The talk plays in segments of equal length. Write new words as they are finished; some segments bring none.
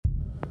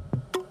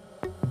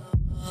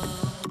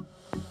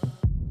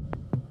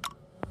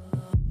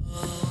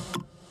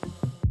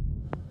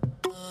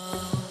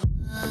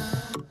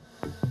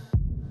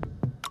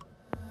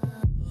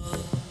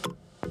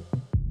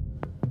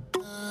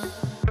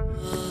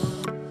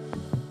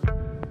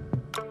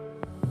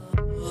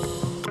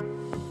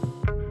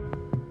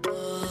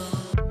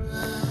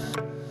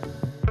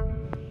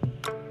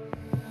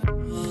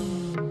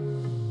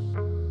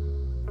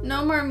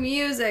more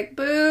music.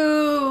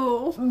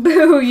 Boo.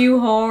 Boo, you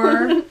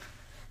whore.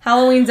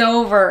 Halloween's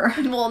over.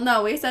 Well,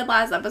 no, we said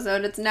last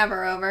episode it's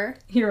never over.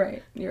 You're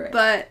right.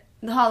 But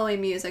the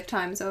Halloween music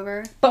time's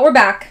over. But we're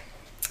back.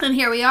 And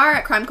here we are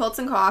at Crime Cults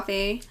and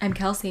Coffee. I'm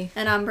Kelsey.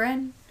 And I'm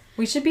Bryn.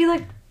 We should be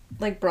like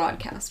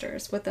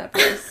broadcasters with that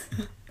voice.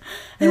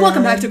 And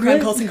welcome back to Crime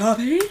Cults and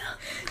Coffee.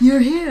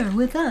 You're here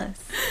with us.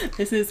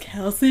 This is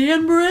Kelsey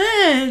and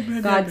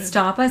Bryn. God,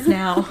 stop us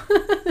now.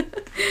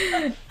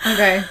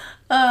 Okay.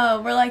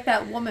 Oh, we're like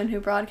that woman who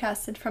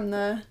broadcasted from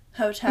the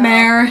hotel.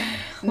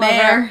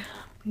 Mayor.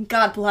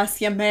 God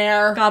bless you,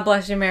 Mayor. God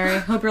bless you, Mary.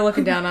 Hope you're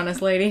looking down on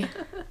us, lady.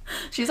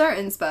 She's our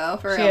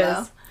inspo, for She real, is.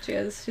 though. She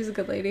is. She's a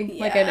good lady.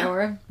 Yeah. Like, I know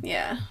her.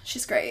 Yeah,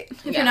 she's great.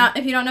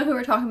 If you don't know who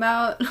we're talking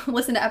about,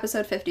 listen to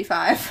episode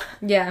 55.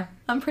 Yeah.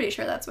 I'm pretty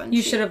sure that's when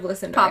You she should have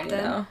listened popped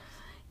already, in. though.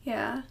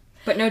 Yeah.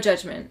 But no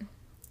judgment.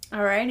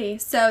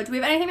 Alrighty. So, do we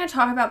have anything to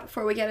talk about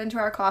before we get into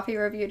our coffee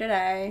review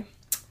today?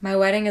 My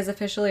wedding is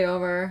officially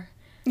over.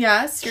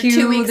 Yes, you're Cue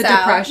 2 weeks the out.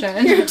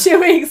 depression. You're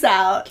 2 weeks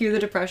out. Cue the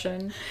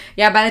depression.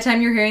 Yeah, by the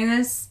time you're hearing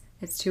this,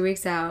 it's 2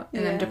 weeks out,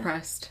 and I'm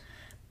depressed.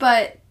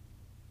 But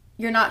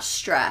you're not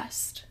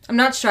stressed. I'm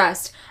not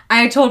stressed.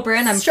 I told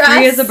Bryn I'm Stressed,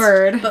 free as a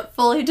bird. but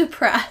fully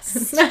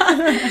depressed.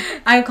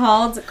 I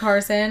called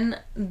Carson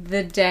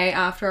the day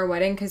after our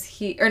wedding, 2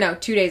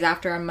 days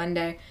after on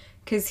Monday,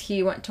 because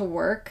he went to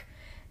work.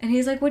 And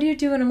he's like, what are you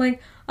doing? I'm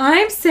like,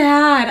 I'm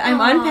sad.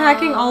 I'm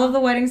unpacking all of the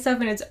wedding stuff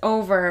and it's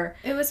over.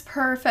 It was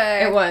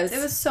perfect. It was.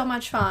 It was so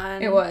much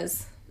fun. It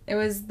was. It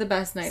was the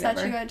best night ever.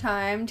 Such a good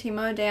time.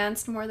 Timo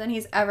danced more than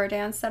he's ever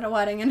danced at a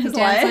wedding in his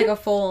He life. danced like a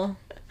fool.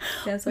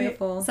 Danced like a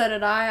fool. So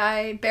did I.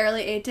 I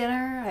barely ate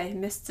dinner. I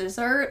missed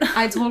dessert.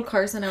 I told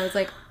Carson, I was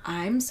like,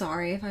 I'm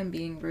sorry if I'm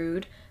being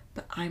rude,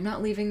 but I'm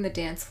not leaving the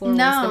dance floor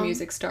No. once the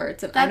music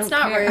starts. And That's I don't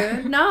not care.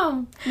 rude.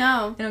 No.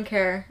 I don't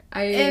care.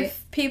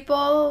 If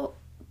people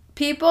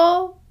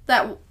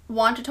that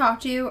want to talk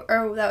to you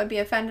or that would be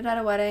offended at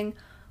a wedding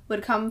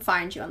would come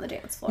find you on the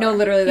dance floor. No,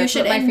 literally, that's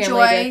what my family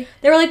did.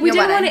 They were like, we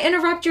didn't want to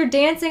interrupt your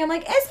dancing. I'm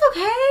like, it's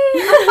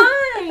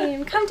okay. I'm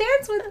fine. Come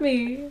dance with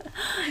me.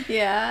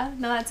 Yeah.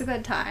 No, that's a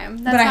good time.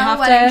 That's But I how have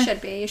a wedding to,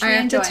 should be. You should I be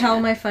have to enjoying tell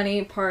it. my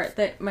funny part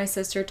that my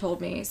sister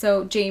told me.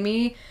 So,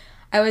 Jamie,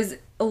 I was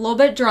a little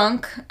bit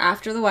drunk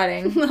after the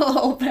wedding. A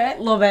little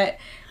bit.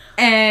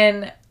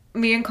 And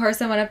me and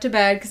Carson went up to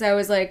bed because I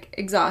was, like,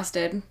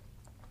 exhausted.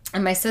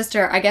 And my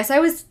sister, I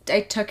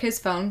took his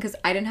phone because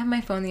I didn't have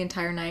my phone the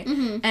entire night.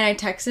 Mm-hmm. And I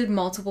texted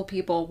multiple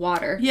people,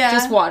 water. Yeah.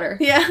 Just water.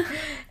 Yeah.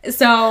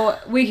 So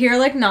we hear,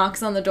 like,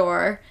 knocks on the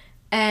door.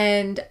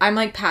 And I'm,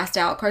 like, passed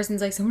out.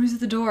 Carson's like, somebody's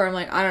at the door. I'm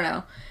like, I don't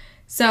know.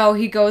 So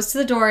he goes to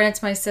the door and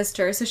it's my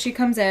sister. So she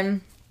comes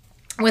in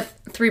with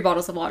 3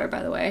 bottles of water,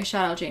 by the way.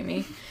 Shout out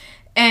Jamie.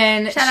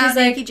 And Shout she's out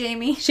like, Naked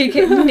Jamie.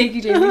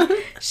 Naked Jamie.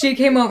 She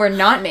came over,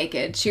 not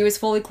naked. She was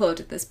fully clothed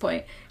at this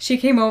point. She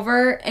came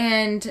over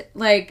and,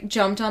 like,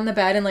 jumped on the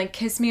bed and, like,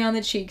 kissed me on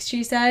the cheeks,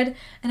 she said.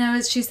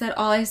 And she said,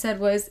 all I said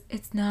was,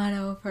 it's not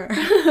over.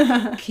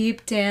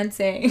 Keep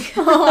dancing. You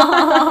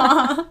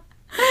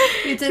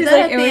did She's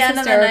that like, at the end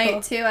hysterical. of the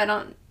night,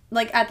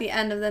 too. At the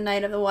end of the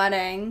night of the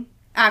wedding,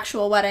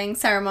 actual wedding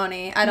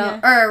ceremony,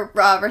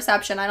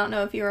 reception. I don't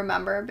know if you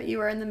remember, but you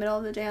were in the middle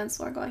of the dance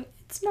floor going,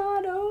 it's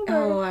not over.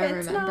 Oh, I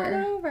it's remember.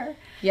 Not over.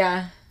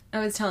 Yeah. I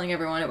was telling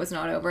everyone it was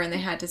not over and they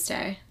had to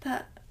stay.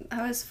 That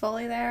I was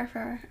fully there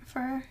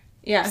for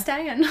Yeah.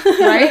 staying.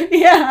 Right?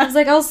 Yeah. I was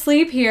like, I'll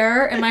sleep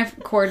here. And my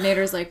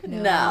coordinator's like,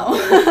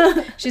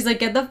 no. She's like,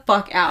 get the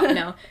fuck out.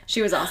 No.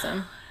 She was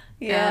awesome.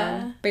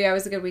 Yeah. But yeah, it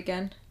was a good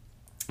weekend.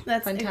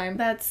 Fun time.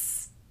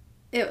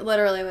 It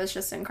literally was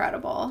just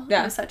incredible.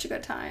 Yeah. It was such a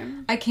good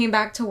time. I came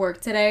back to work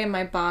today and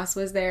my boss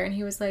was there and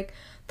he was like,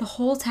 the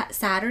whole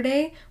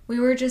Saturday, we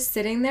were just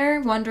sitting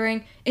there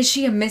wondering, is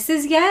she a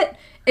Mrs. yet?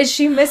 Is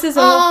she Mrs.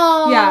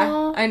 Aww.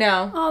 Yeah, I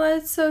know. Oh,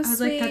 that's so sweet. I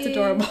was like, that's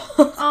adorable.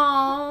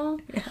 Aww.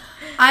 Yeah.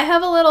 I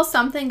have a little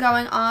something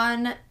going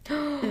on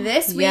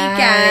this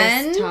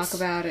weekend. Talk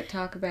about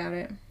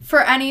it.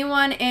 For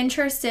anyone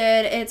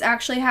interested, it's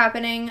actually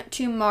happening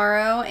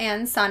tomorrow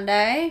and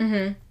Sunday.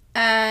 Mm-hmm.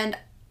 And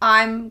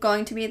I'm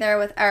going to be there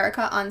with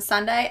Erica on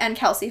Sunday, and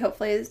Kelsey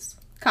hopefully is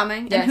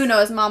coming. Yes. And who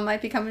knows, Mom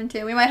might be coming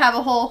too. We might have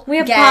a whole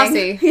gang.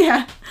 Posse.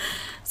 Yeah.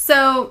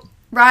 So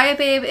Raya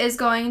Babe is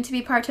going to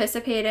be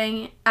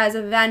participating as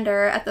a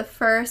vendor at the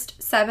first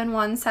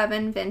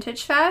 717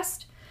 Vintage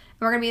Fest.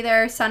 And we're going to be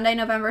there Sunday,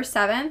 November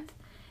 7th.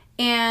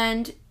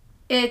 And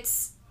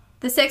it's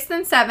the 6th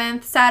and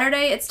 7th.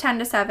 Saturday, it's 10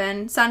 to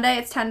 7. Sunday,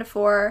 it's 10 to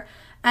 4.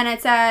 And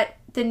it's at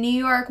the New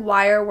York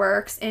Wire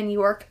Works in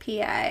York,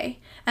 PA.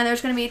 And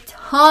there's going to be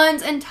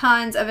tons and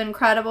tons of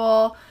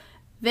incredible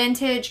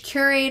vintage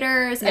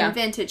curators and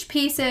vintage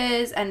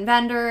pieces and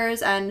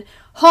vendors and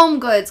home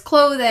goods,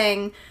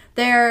 clothing.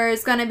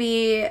 There's going to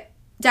be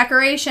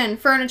decoration,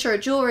 furniture,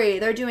 jewelry.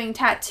 They're doing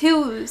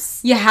tattoos.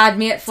 You had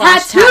me at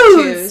Flash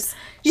Tattoos.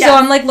 Yes. So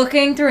I'm like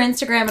looking through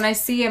Instagram and I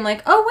see, I'm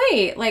like, oh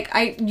wait, like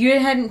you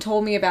hadn't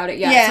told me about it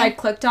yet. Yeah. So I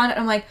clicked on it.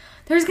 I'm like,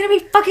 there's gonna be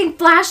fucking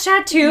flash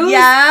tattoos.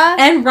 Yeah.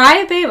 And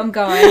Riot Babe, I'm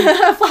going.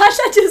 Flash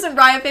tattoos and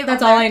Riot Babe.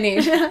 That's all I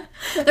need.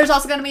 There's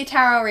also gonna be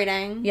tarot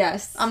reading.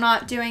 Yes. I'm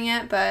not doing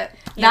it, but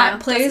That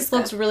place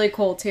looks really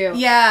cool too.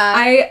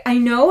 Yeah. I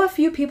know a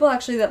few people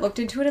actually that looked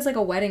into it as like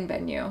a wedding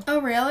venue.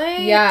 Oh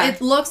really? Yeah. It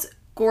looks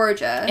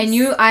gorgeous. And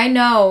I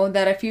know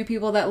that a few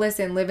people that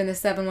listen live in the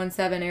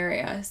 717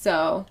 area,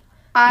 so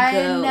I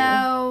go.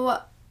 know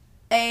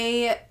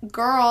a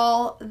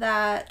girl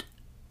that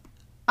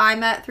I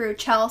met through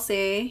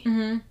Chelsea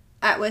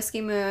at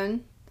Whiskey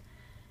Moon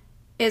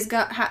is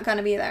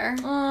gonna be there.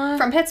 Aww.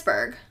 From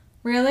Pittsburgh.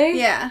 Really?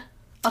 Yeah.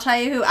 I'll tell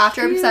you who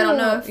after because I don't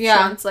know if she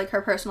wants like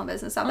her personal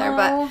business out there.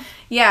 But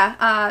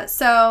yeah,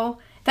 so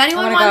if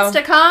anyone wants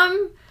to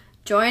come,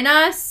 join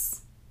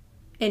us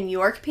in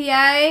York,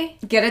 PA.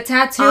 Get a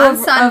tattoo on of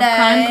Sunday.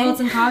 Crime Cults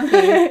and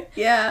Coffee.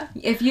 Yeah.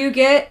 If you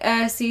get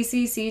a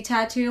CCC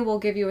tattoo, we'll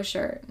give you a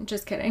shirt.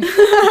 Just kidding.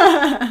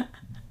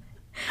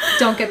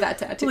 Don't get that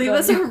tattoo. Leave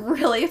us a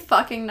really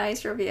fucking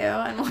nice review,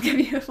 and we'll give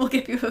you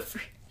a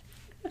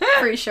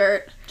free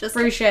shirt. Just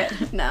free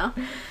shit. No,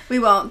 we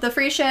won't. The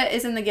free shit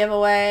is in the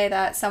giveaway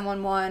that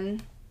someone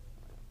won.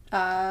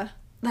 That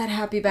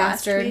happy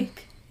Last bastard.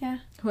 week. Yeah.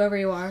 Whoever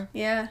you are.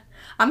 Yeah.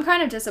 I'm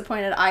kind of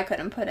disappointed I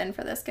couldn't put in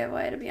for this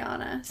giveaway, to be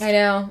honest. I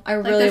know. I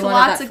really there's wanted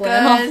lots that of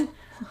flannel.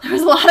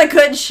 There's a lot of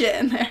good shit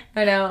in there.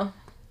 I know.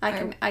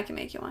 I can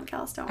make you one,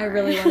 Kels, don't worry. I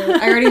really want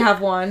it. I already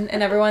have one,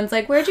 and everyone's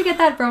like, where'd you get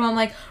that from? I'm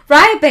like,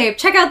 Riot Babe,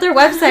 check out their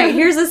website.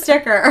 Here's a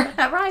sticker.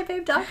 At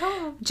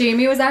riotbabe.com.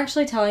 Jamie was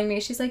actually telling me,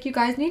 she's like, you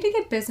guys need to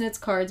get business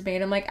cards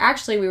made. I'm like,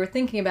 actually, we were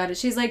thinking about it.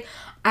 She's like,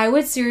 I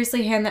would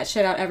seriously hand that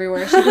shit out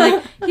everywhere. She'd be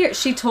like, here,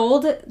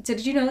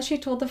 did you know she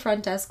told the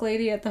front desk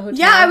lady at the hotel?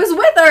 Yeah, I was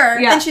with her.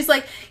 Yeah. And she's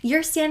like,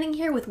 you're standing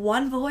here with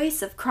one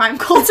voice of crime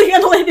culting.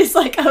 And the lady's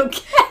like,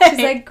 okay. She's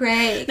like,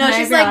 great. No, Can I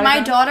she's have your like, my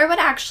autograph?" daughter would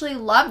actually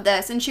love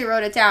this. And she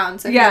wrote it down.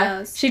 So who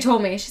knows? She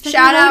told me. She's like,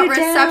 Shout "I out wrote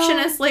it down."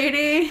 receptionist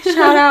lady.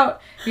 Shout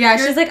out. Yeah,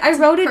 Your- she's like, I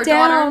wrote her it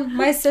down. daughter.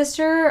 My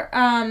sister,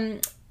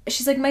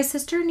 she's like, my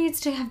sister needs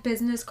to have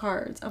business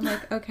cards. I'm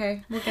like,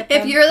 okay, we'll get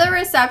them. If you're the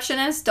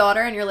receptionist's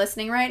daughter and you're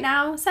listening right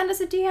now, send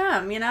us a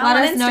DM, you know, Let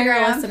on us know you're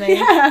Instagram. listening.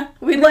 Yeah,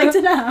 we'd like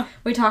to know.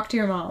 We talked to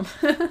your mom.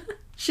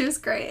 She was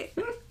great.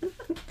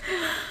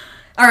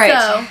 All right.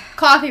 So,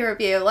 coffee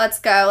review. Let's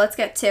go. Let's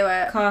get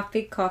to it.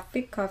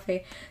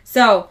 Coffee.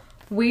 So,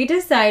 we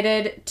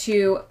decided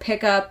to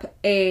pick up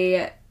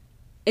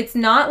it's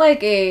not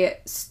like a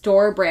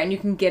store brand. You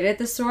can get it at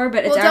the store,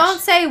 but it's Well, don't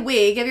say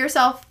we. Give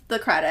yourself the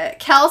credit.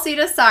 Kelsey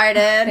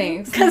decided.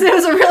 Thanks. Because it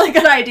was a really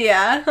good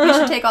idea. You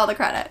should take all the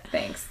credit.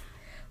 Thanks.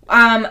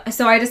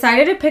 So I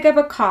decided to pick up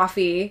a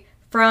coffee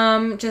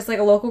from just like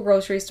a local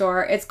grocery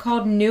store. It's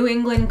called New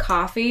England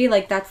Coffee.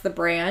 Like, that's the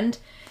brand.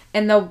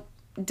 And the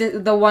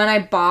one I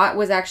bought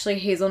was actually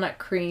hazelnut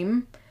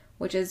cream,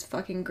 which is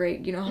fucking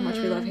great. You know how much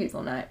we love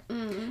hazelnut.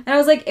 And I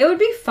was like, it would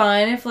be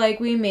fun if like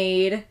we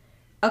made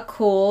a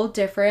cool,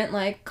 different,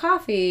 like,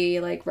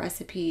 coffee, like,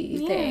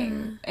 recipe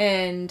thing.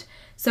 And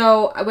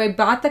so we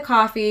bought the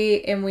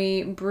coffee and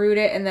we brewed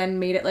it and then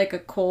made it like a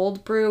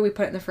cold brew. We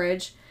put it in the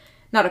fridge.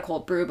 Not a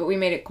cold brew, but we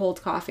made it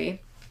cold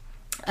coffee.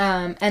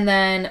 And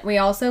then we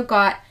also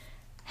got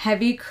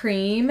heavy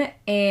cream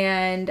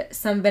and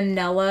some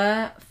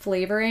vanilla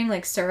flavoring,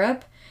 like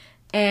syrup,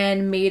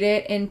 and made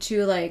it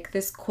into, like,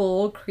 this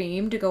cold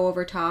cream to go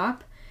over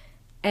top.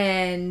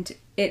 And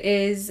it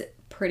is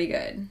pretty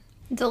good.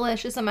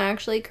 Delicious. I'm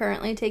actually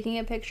currently taking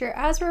a picture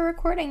as we're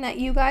recording that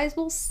you guys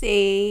will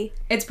see.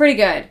 It's pretty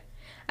good.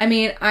 I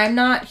mean, I'm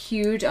not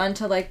huge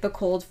onto, like, the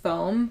cold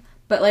foam,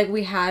 but, like,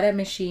 we had a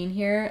machine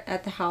here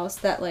at the house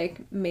that,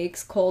 like,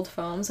 makes cold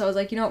foam. So I was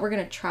like, you know what, we're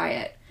going to try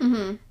it.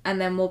 Mm-hmm.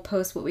 And then we'll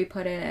post what we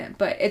put in it.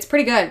 But it's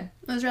pretty good.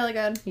 It was really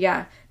good.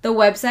 Yeah. The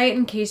website,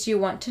 in case you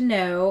want to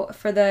know,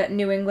 for the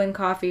New England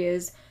Coffee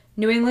is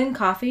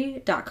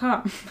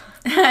newenglandcoffee.com.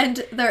 And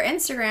their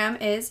Instagram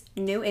is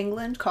New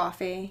England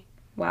Coffee.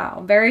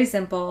 Wow. Very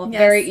simple. Yes.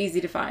 Very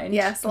easy to find.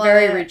 Yes, love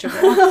very it.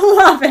 reachable.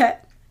 Love it.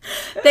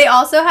 They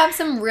also have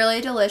some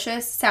really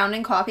delicious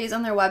sounding coffees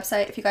on their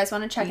website if you guys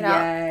want to check it out.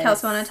 Yes.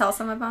 Kelsey, want to tell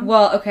some of them?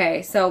 Well,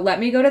 okay, so let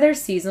me go to their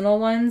seasonal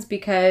ones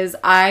because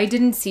I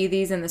didn't see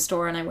these in the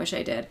store and I wish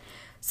I did.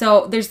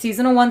 So there's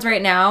seasonal ones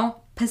right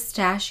now.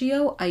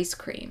 Pistachio ice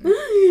cream.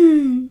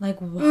 Like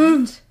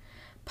what?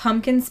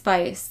 Pumpkin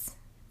spice.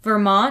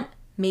 Vermont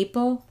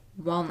maple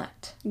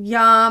walnut.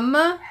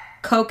 Yum.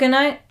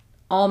 Coconut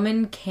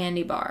almond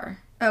candy bar.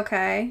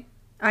 Okay.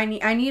 I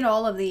need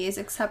all of these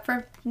except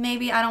for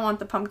maybe I don't want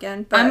the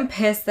pumpkin. But I'm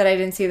pissed that I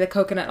didn't see the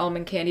coconut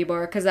almond candy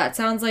bar because that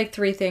sounds like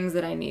 3 things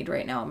that I need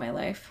right now in my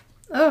life.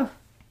 Oh.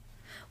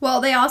 Well,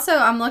 they also,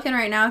 I'm looking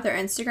right now at their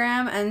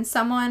Instagram, and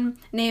someone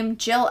named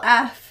Jill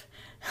F.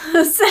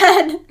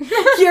 said,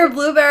 your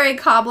blueberry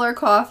cobbler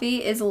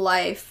coffee is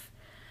life.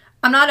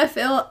 I'm not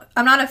Phil.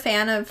 I'm not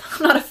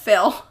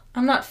Phil.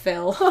 I'm not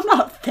Phil.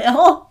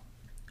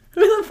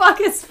 Who the fuck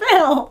is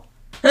Phil?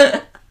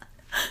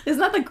 Isn't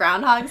that the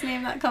groundhog's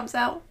name that comes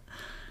out?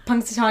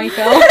 Punxsutawney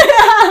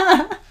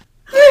Phil.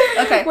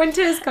 Okay.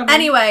 Winter is coming.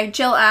 Anyway,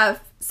 Jill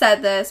F.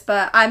 said this,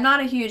 but I'm not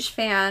a huge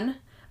fan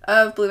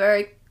of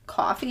blueberry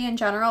coffee in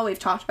general. We've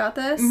talked about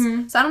this.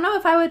 So I don't know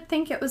if I would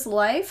think it was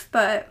life,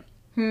 but...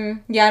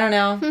 Yeah, I don't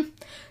know.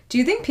 Do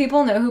you think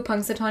people know who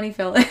Punxsutawney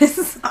Phil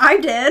is? I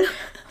did.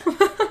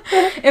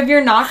 If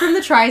you're not from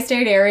the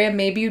tri-state area,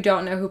 maybe you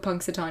don't know who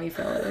Punxsutawney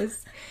Phil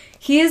is.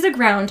 He is a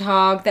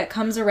groundhog that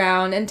comes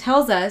around and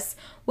tells us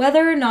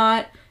whether or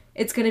not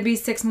it's going to be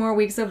 6 more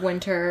weeks of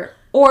winter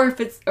or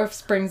if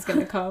spring's going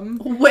to come.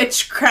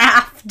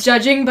 Witchcraft.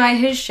 Judging by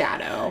his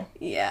shadow.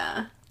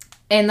 Yeah.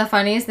 And the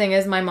funniest thing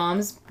is my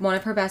mom's, one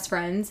of her best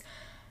friends,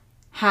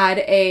 had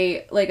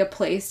a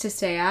place to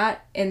stay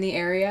at in the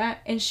area,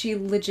 and she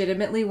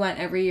legitimately went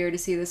every year to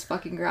see this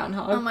fucking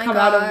groundhog come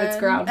out of its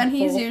ground And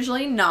he's hole.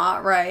 usually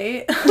not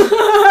right.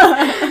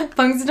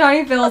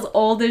 Punxsutawney Phil's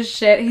old as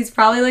shit. He's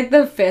probably like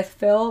the 5th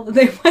Phil that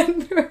they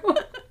went through.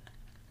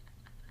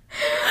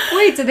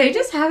 Wait, did they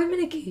just have him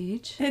in a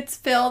cage? It's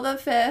Phil the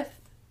 5th.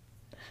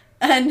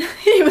 And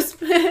he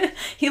looks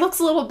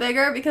a little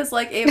bigger because,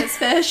 like Avis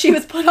Fish, he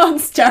was put on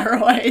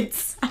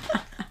steroids.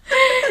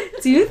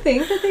 Do you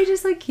think that they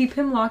just, like, keep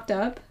him locked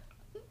up?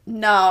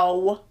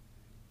 No.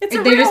 It's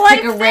a they real just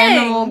life pick a thing.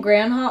 random old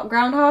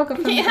groundhog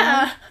from the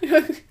Yeah.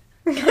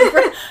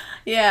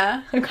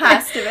 Yeah. A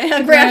Has to be.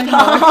 A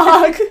groundhog.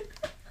 groundhog.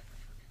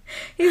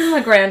 He's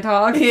a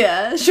groundhog.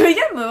 Yeah. Should we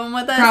get moving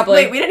with this?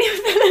 Probably. Wait, we didn't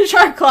even finish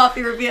our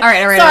coffee review. All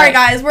right. Sorry,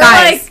 guys. We're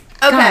like...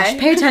 Okay. Gosh,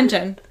 pay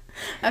attention.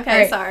 Okay, All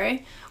right.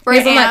 sorry. We're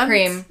Hazelnut amped.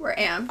 cream. We're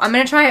amped. I'm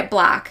going to try it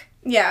black.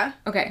 Yeah.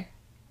 Okay.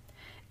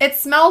 It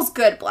smells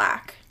good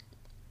black.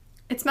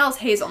 It smells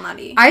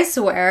hazelnutty. I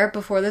swear,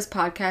 before this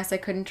podcast, I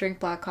couldn't drink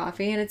black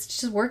coffee, and it's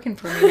just working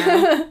for me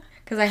now.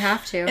 Because I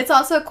have to. It's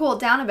also cooled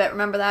down a bit.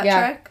 Remember that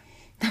trick?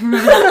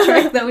 Remember that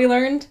trick that we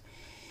learned?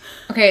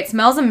 Okay, it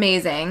smells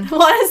amazing.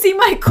 Want to see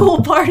my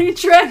cool party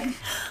trick?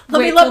 Let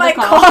Wait me let till my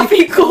the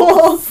coffee coffee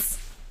cools.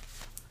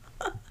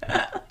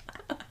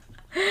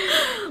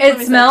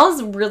 It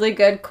smells really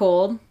good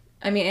cold.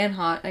 I mean, and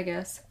hot, I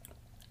guess.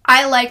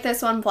 I like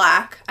this one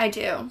black. I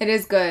do. It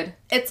is good.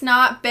 It's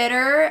not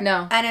bitter.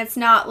 No. And it's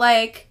not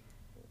like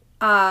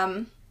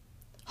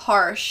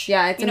harsh.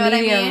 Yeah, it's you know a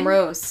medium what I mean?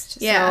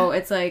 roast. Yeah. So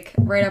it's like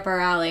right up our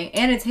alley.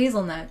 And it's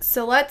hazelnuts.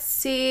 So let's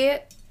see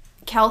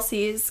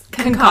Kelsey's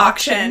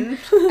concoction.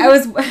 I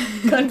was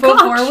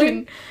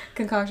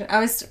Concoction.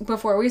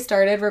 before we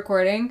started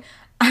recording,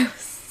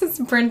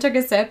 Bryn took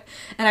a sip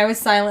and I was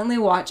silently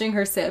watching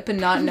her sip and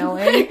not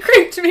knowing. It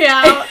creeped me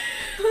out.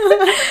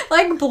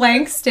 Like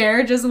blank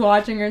stare, just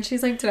watching her, and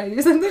she's like, "Did I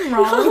do something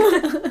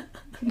wrong?"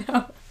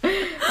 No,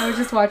 I was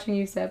just watching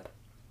you sip.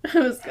 It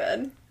was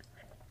good.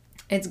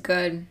 It's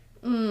good.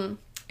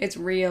 It's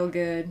real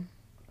good.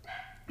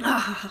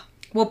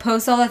 We'll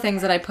post all the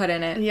things that I put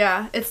in it.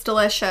 Yeah, it's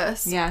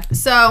delicious. Yeah.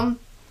 So,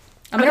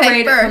 I'm gonna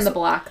rate it from first, the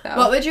black though.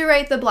 what would you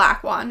rate the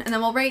black one? And then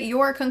we'll rate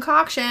your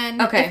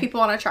concoction Okay. if people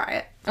want to try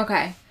it.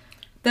 Okay.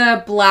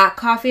 The black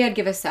coffee, I'd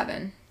give a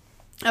 7.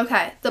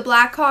 Okay. The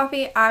black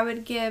coffee, I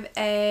would give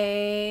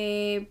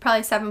a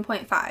probably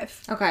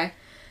 7.5. Okay.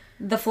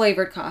 The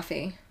flavored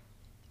coffee,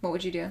 what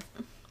would you do?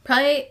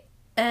 Probably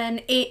an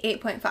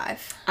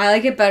 8.5. I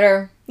like it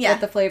better Yeah,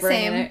 with the flavoring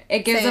same, in it.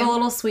 It gives it same. a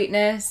little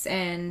sweetness,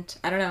 and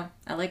I don't know.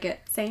 I like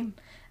it. Same.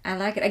 I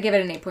like it. I give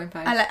it an 8.5.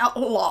 I like a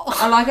lot.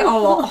 I like it a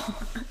lot.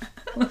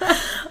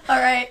 All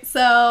right.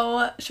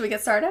 So, should we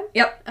get started?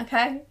 Yep.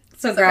 Okay.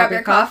 So grab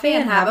your coffee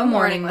and have a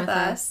morning with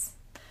us.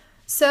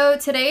 So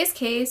today's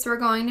case, we're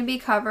going to be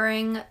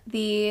covering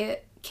the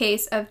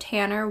case of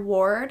Tanner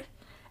Ward.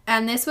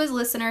 And this was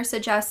listener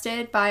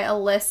suggested by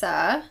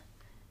Alyssa.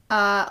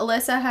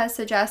 Alyssa has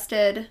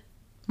suggested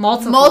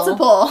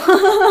multiple.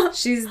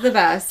 She's the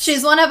best.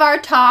 She's one of our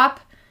top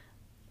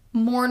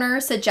mourner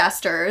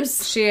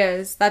suggesters. She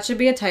is. That should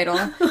be a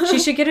title. She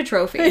should get a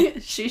trophy.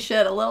 She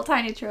should, a little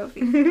tiny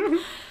trophy.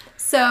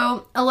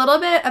 So, a little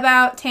bit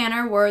about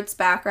Tanner Ward's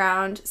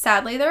background.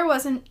 Sadly, there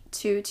wasn't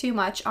too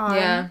much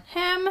on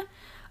him.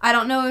 I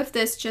don't know if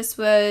this just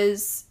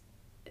was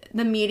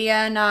the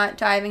media not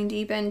diving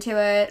deep into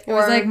it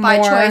or like by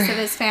more, choice of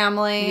his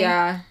family.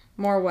 Yeah,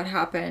 more what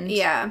happened.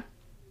 Yeah.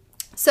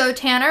 So,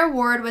 Tanner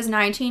Ward was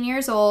 19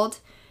 years old.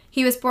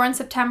 He was born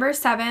September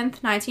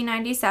 7th,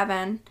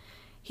 1997.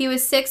 He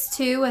was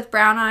 6'2" with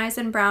brown eyes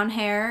and brown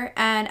hair.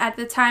 And at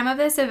the time of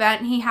this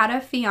event, he had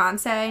a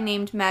fiance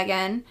named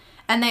Megan.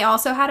 And they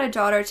also had a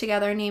daughter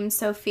together named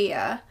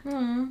Sophia.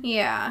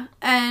 Yeah.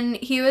 And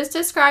he was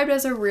described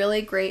as a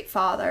really great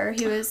father.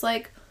 He was,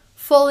 like,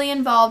 fully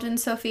involved in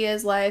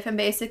Sophia's life. And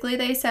basically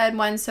they said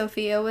when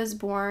Sophia was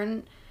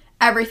born,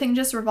 everything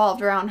just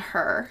revolved around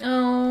her.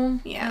 Oh,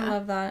 Yeah. I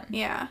love that.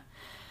 Yeah.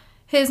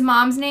 His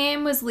mom's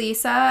name was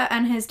Lisa,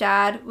 and his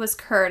dad was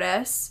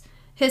Curtis.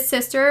 His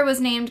sister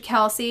was named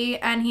Kelsey,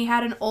 and he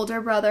had an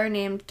older brother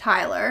named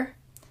Tyler.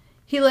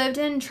 He lived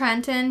in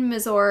Trenton,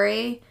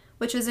 Missouri,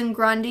 which is in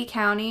Grundy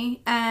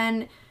County,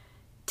 and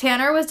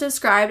Tanner was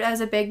described as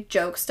a big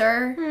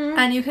jokester,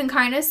 and you can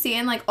kind of see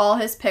in, like, all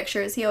his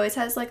pictures, he always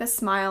has, like, a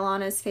smile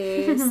on his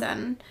face,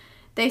 and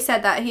they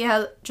said that he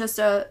had just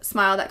a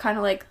smile that kind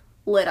of like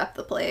lit up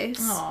the place.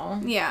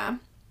 Oh. Yeah.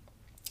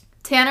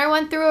 Tanner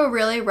went through a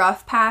really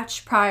rough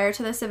patch prior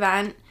to this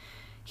event.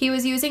 He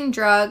was using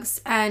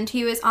drugs, and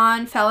he was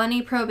on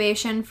felony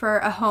probation for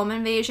a home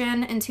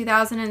invasion in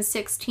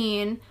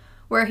 2016,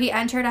 where he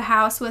entered a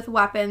house with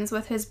weapons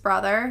with his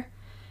brother.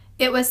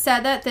 It was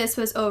said that this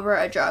was over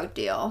a drug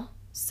deal.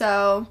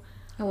 So...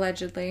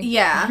 Allegedly.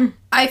 Yeah.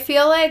 I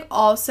feel like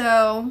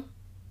also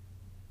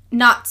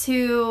not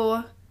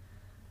to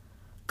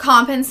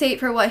compensate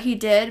for what he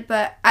did,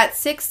 but at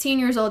 16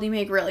 years old, you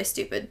make really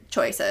stupid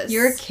choices.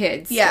 You're a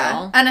kid still.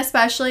 Yeah. And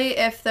especially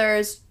if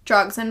there's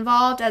drugs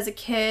involved as a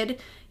kid,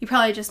 you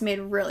probably just made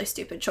really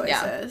stupid choices.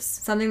 Yeah.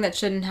 Something that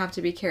shouldn't have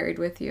to be carried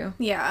with you.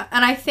 Yeah.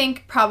 And I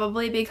think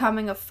probably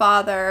becoming a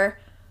father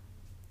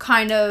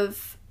kind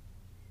of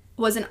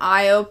was an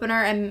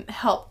eye-opener and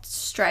helped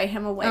stray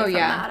him away from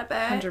that a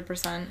bit.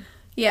 100%.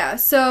 Yeah.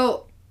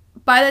 So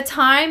by the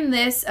time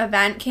this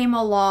event came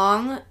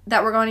along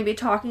that we're going to be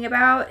talking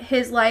about,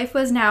 his life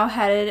was now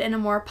headed in a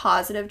more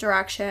positive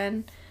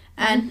direction,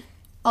 and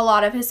a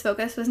lot of his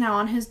focus was now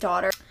on his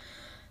daughter.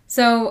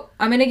 So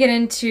I'm going to get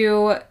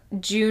into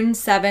June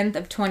 7th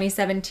of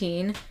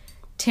 2017.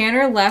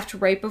 Tanner left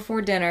right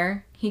before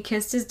dinner. He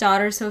kissed his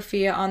daughter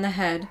Sophia on the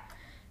head.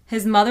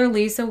 His mother,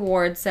 Lisa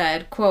Ward,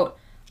 said, quote,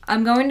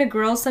 "I'm going to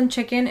grill some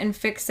chicken and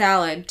fix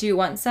salad. Do you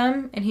want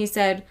some?" And he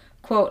said,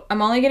 quote,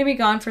 "I'm only going to be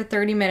gone for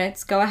 30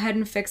 minutes. Go ahead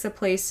and fix a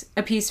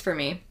piece for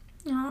me."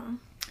 Oh.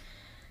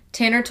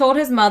 Tanner told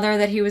his mother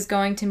that he was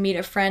going to meet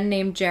a friend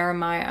named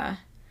Jeremiah.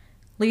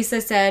 Lisa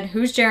said,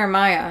 "Who's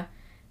Jeremiah?"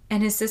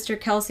 And his sister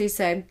Kelsey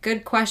said,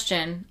 "Good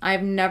question.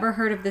 I've never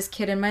heard of this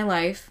kid in my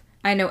life.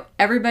 I know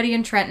everybody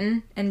in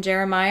Trenton, and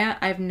Jeremiah,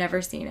 I've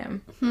never seen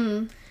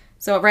him."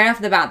 So right off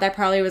the bat, that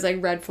probably was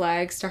like red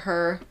flags to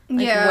her.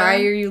 Like, why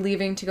are you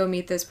leaving to go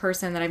meet this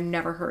person that I've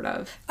never heard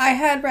of? I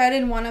had read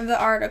in one of the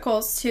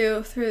articles,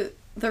 too, through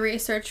the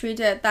research we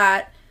did,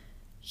 that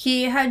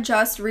he had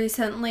just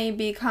recently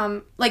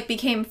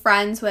became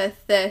friends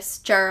with this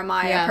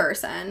Jeremiah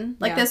person.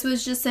 Like, this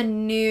was just a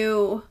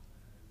new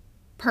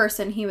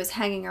person he was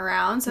hanging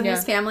around. So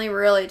his family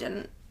really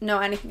didn't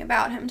know anything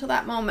about him till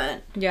that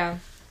moment. Yeah.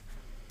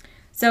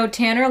 So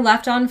Tanner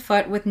left on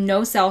foot with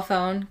no cell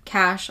phone,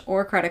 cash,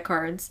 or credit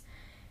cards.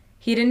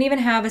 He didn't even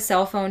have a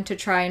cell phone to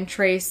try and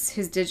trace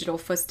his digital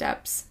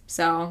footsteps.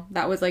 So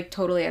that was like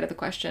totally out of the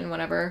question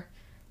whenever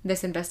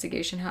this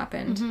investigation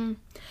happened. Mm-hmm.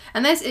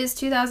 And this is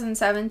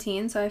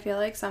 2017, so I feel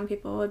like some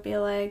people would be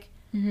like,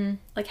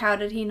 like, how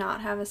did he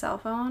not have a cell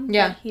phone?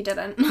 Yeah. But he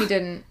didn't. He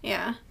didn't.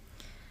 Yeah.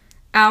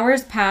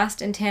 Hours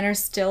passed and Tanner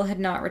still had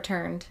not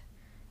returned.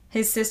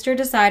 His sister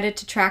decided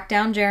to track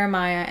down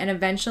Jeremiah and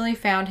eventually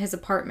found his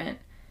apartment.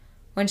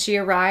 When she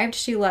arrived,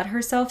 she let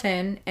herself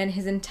in, and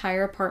his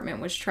entire apartment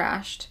was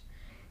trashed.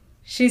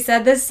 She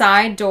said the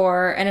side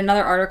door, and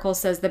another article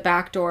says the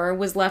back door,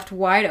 was left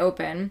wide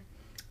open.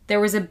 There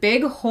was a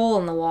big hole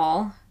in the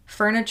wall,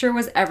 furniture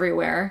was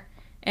everywhere,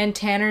 and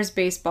Tanner's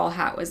baseball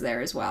hat was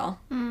there as well.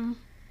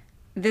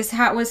 This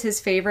hat was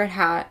his favorite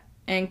hat,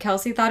 and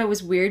Kelsey thought it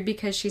was weird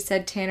because she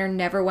said Tanner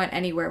never went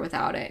anywhere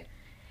without it.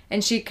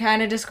 And she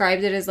kind of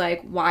described it as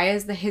like, why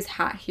is his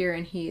hat here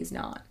and he is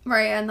not?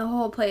 Right, and the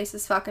whole place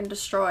is fucking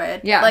destroyed.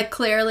 Yeah. Like,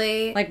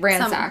 clearly... Like,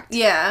 ransacked.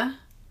 Yeah.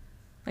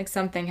 Like,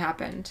 something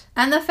happened.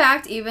 And the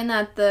fact even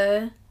that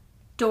the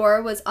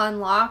door was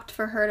unlocked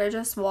for her to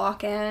just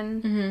walk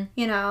in,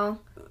 you know.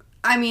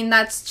 I mean,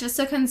 that's just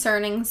a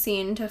concerning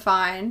scene to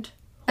find.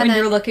 When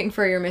you're looking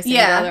for your missing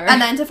brother.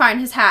 And then to find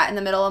his hat in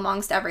the middle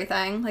amongst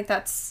everything. Like,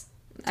 that's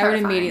terrifying. I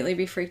would immediately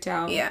be freaked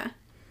out. Yeah.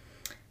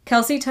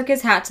 Kelsey took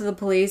his hat to the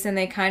police and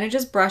they kind of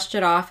just brushed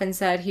it off and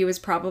said he was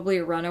probably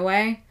a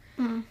runaway.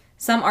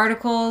 Some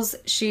articles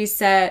she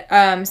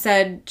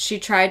said she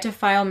tried to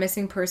file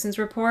missing persons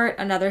report.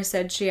 Another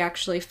said she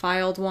actually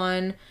filed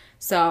one.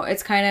 So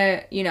it's kind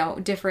of, you know,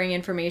 differing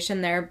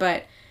information there.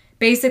 But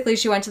basically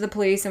she went to the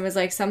police and was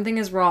like, something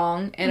is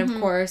wrong. And of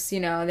course, you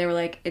know, they were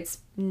like, it's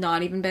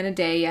not even been a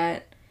day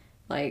yet.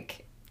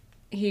 Like,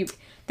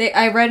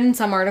 I read in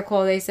some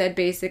article, they said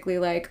basically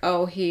like,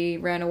 oh, he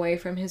ran away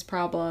from his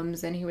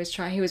problems and he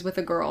was with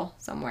a girl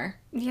somewhere.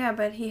 Yeah,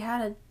 but he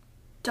had a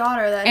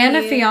daughter and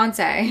a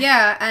fiance.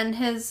 Yeah, and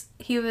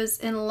he was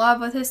in love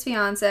with his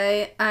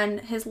fiance and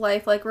his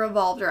life like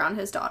revolved around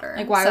his daughter.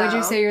 Like, why would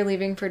you say you're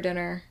leaving for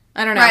dinner?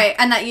 I don't know. Right,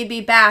 and that you'd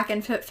be back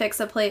and fix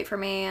a plate for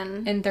me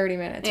and in 30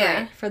 minutes,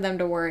 right? For them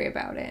to worry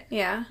about it.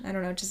 Yeah. I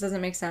don't know, it just doesn't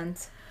make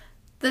sense.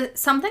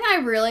 Something I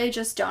really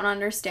just don't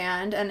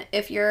understand, and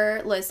if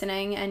you're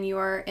listening and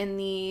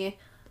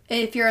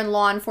if you're in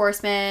law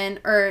enforcement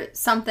or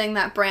something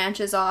that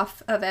branches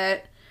off of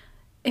it,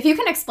 if you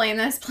can explain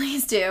this,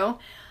 please do.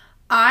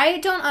 I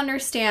don't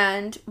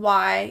understand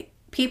why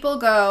people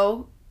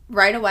go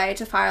right away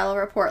to file a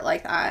report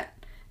like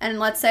that, and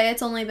let's say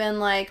it's only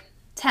been like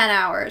 10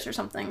 hours or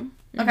something,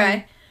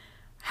 okay?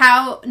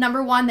 How,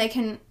 number one, they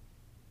can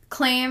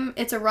claim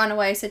it's a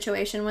runaway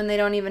situation when they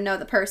don't even know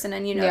the person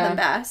and you know them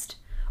best.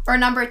 Or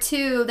number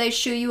two, they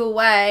shoo you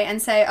away and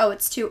say, oh,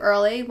 it's too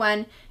early,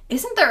 when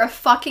isn't there a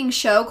fucking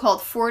show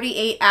called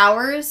 48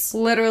 Hours?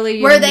 Literally,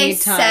 you where they need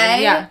time.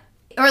 say, yeah.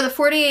 or the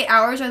 48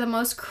 hours are the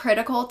most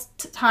critical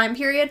time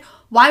period.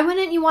 Why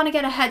wouldn't you want to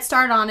get a head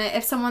start on it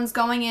if someone's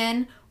going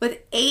in with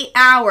 8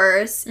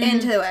 hours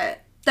into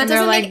it? That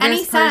doesn't make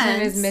any sense. This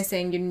person is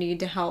missing. You need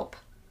to help.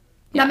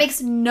 Yeah. That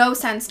makes no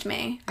sense to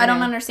me. I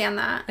don't understand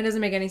that. It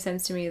doesn't make any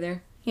sense to me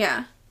either.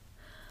 Yeah.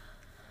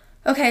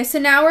 Okay, so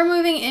now we're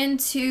moving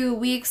into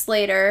weeks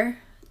later.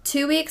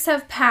 2 weeks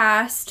have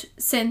passed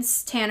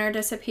since Tanner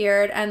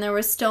disappeared, and there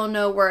was still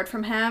no word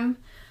from him.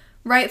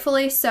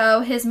 Rightfully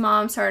so, his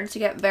mom started to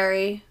get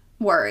very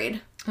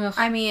worried. Ugh,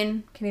 I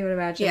mean... Can't even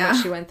imagine what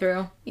she went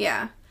through.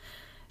 Yeah.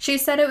 She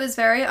said it was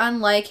very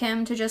unlike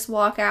him to just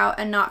walk out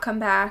and not come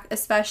back,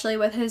 especially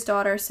with his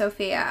daughter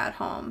Sophia at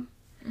home.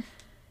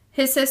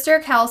 His sister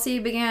Kelsey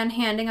began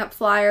handing up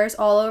flyers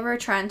all over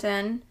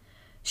Trenton.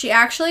 She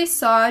actually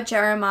saw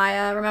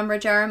Jeremiah. Remember,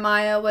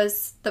 Jeremiah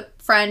was the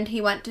friend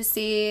he went to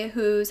see,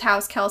 whose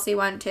house Kelsey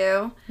went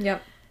to.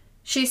 Yep.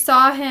 She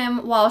saw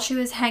him while she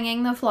was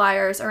hanging the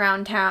flyers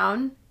around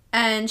town,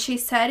 and she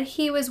said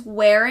he was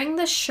wearing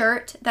the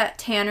shirt that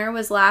Tanner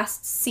was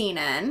last seen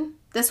in.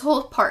 This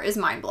whole part is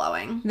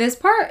mind-blowing. This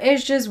part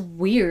is just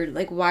weird.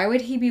 Like, why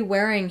would he be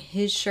wearing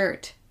his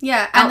shirt?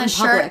 Yeah, and the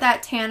shirt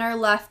that Tanner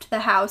left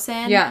the house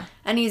in. Yeah.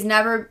 And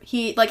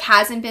he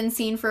hasn't been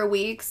seen for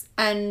weeks,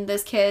 and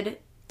this kid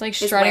like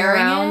strutting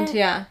around. It.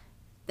 Yeah.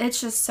 It's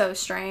just so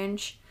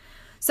strange.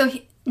 So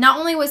not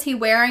only was he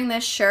wearing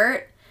this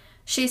shirt,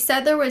 she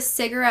said there was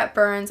cigarette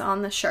burns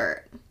on the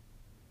shirt.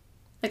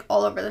 Like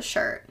all over the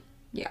shirt.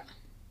 Yeah.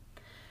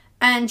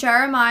 And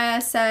Jeremiah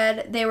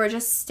said they were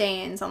just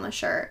stains on the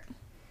shirt.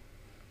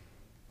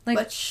 Like,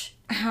 which...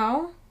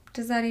 how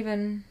does that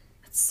even...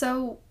 It's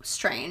so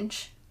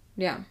strange.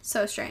 Yeah.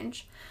 So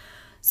strange.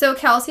 So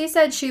Kelsey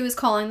said she was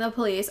calling the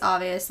police,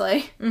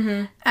 obviously.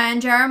 Mm-hmm.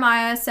 And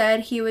Jeremiah said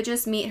he would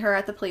just meet her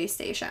at the police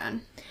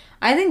station.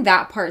 I think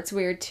that part's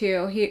weird,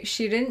 too.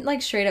 She didn't,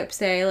 like, straight up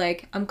say,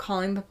 like, I'm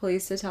calling the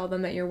police to tell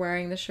them that you're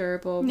wearing the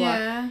shirt, blah, blah, blah.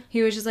 Yeah.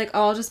 He was just like,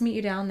 oh, I'll just meet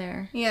you down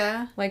there.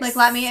 Yeah. Like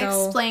let me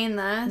explain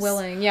this.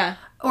 Willing, yeah.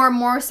 Or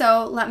more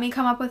so, let me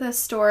come up with a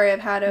story of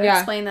how to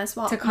explain this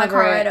while my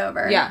car ride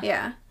over. Yeah.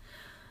 Yeah.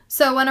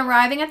 So when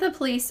arriving at the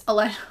police...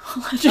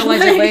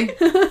 Allegedly.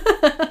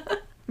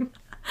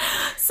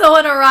 So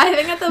when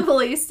arriving at the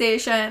police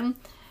station...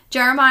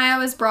 Jeremiah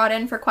was brought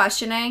in for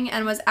questioning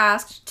and was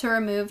asked to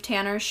remove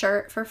Tanner's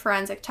shirt for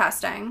forensic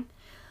testing.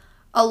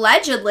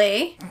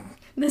 Allegedly,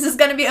 this is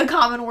going to be a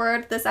common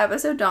word this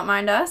episode, don't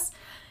mind us,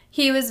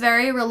 he was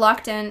very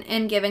reluctant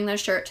in giving the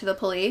shirt to the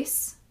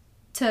police.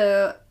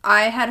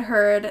 I had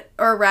read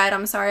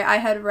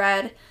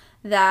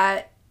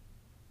that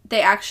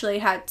they actually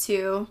had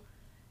to...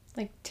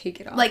 like, take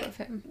it off of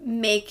him.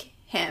 Make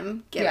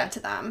him give it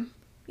to them.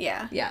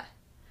 Yeah. Yeah.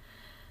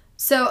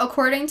 So,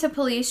 according to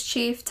Police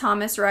Chief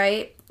Thomas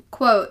Wright,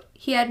 quote,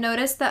 he had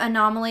noticed the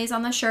anomalies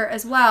on the shirt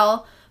as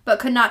well, but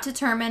could not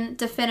determine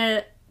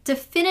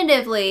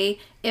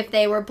definitively if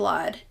they were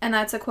blood. And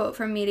that's a quote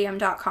from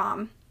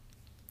Medium.com.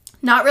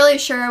 Not really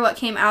sure what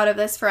came out of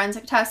this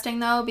forensic testing,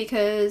 though,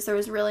 because there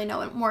was really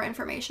no more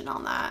information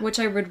on that. Which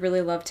I would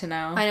really love to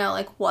know. I know,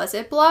 like, was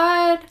it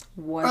blood?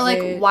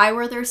 Why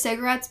were there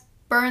cigarettes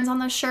burns on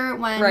the shirt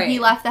when he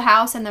left the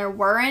house and there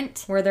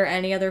weren't? Were there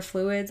any other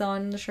fluids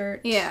on the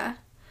shirt? Yeah.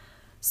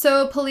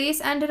 So,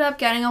 police ended up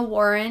getting a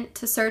warrant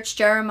to search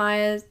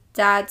Jeremiah's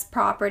dad's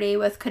property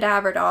with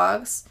cadaver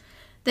dogs.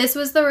 This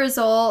was the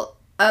result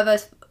of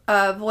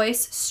a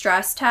voice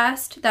stress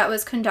test that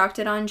was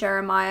conducted on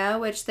Jeremiah,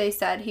 which they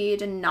said he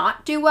did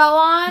not do well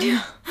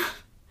on.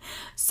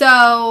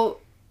 So,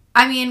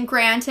 I mean,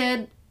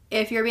 granted,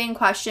 if you're being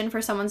questioned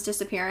for someone's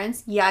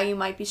disappearance, yeah, you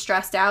might be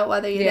stressed out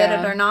whether you did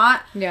it or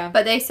not. Yeah.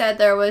 But they said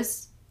there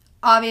was...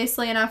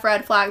 obviously enough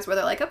red flags where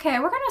they're like, okay,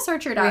 we're going to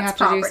search your dad's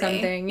property. We have to do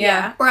something,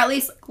 yeah. Or at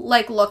least,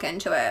 like, look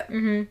into it.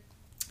 Mm-hmm.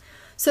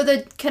 So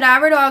the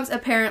cadaver dogs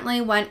apparently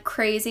went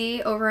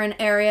crazy over an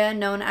area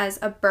known as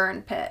a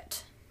burn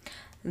pit.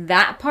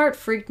 That part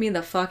freaked me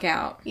the fuck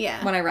out.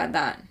 Yeah. When I read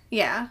that.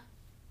 Yeah.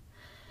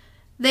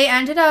 They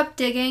ended up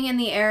digging in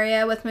the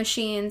area with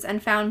machines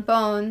and found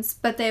bones,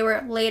 but they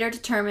were later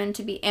determined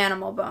to be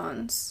animal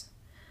bones.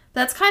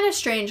 That's kind of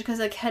strange because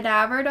a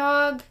cadaver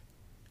dog...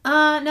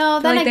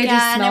 no, then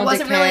again, it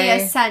wasn't really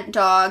a scent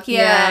dog.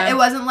 Yeah. It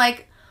wasn't,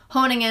 like,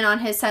 honing in on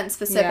his scent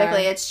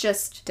specifically. Yeah. It's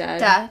just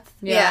death.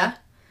 Yeah.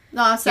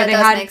 No, so that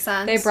does make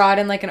sense. They brought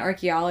in, like, an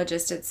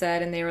archaeologist, it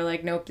said, and they were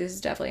like, nope, this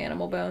is definitely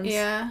animal bones.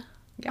 Yeah.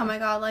 Oh, my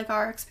God, like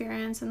our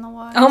experience in the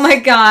woods. Oh, my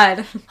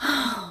God.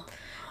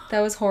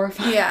 That was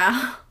horrifying.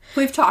 Yeah.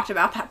 We've talked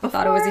about that before.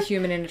 I thought it was a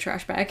human in a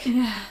trash bag.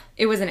 Yeah.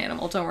 It was an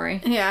animal, don't worry.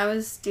 Yeah, it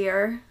was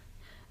deer.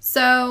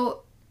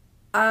 So...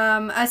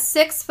 a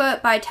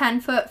 6-foot by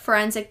 10-foot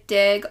forensic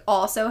dig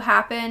also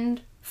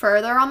happened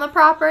further on the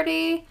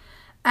property,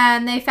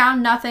 and they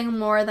found nothing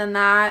more than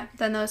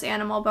those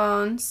animal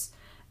bones.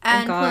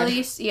 And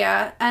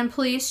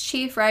police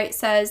chief Wright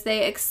says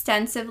they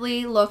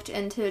extensively looked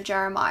into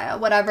Jeremiah,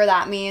 whatever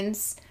that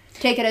means.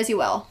 Take it as you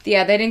will.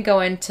 Yeah, they didn't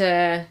go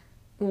into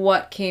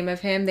what came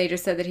of him. They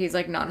just said that he's,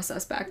 like, not a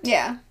suspect.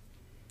 Yeah.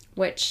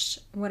 Which,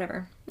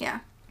 whatever. Yeah.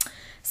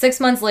 6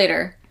 months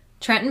later,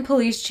 Trenton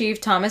Police Chief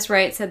Thomas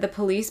Wright said the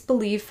police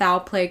believe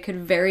foul play could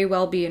very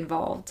well be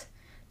involved.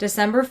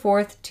 December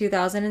 4th,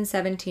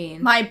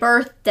 2017. My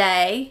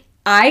birthday.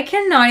 I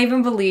cannot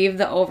even believe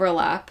the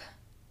overlap.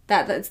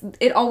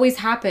 It always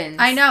happens.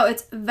 I know,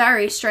 it's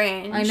very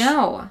strange. I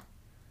know.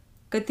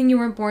 Good thing you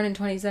weren't born in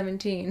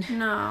 2017.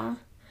 No.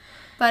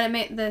 But it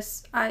made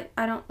this... I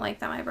don't like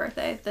that my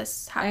birthday.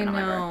 This happened on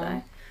my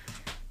birthday.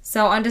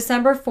 So on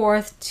December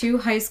 4th, 2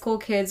 high school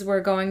kids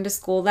were going to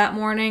school that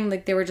morning.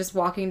 Like, they were just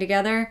walking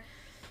together.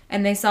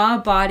 And they saw a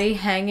body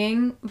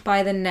hanging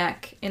by the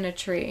neck in a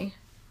tree.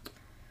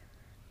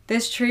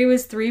 This tree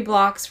was 3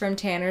 blocks from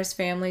Tanner's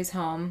family's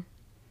home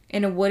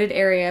in a wooded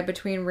area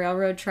between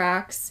railroad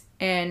tracks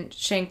and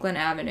Shanklin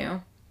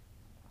Avenue.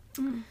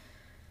 Mm.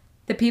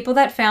 The people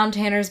that found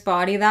Tanner's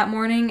body that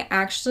morning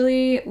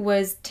actually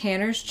was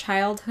Tanner's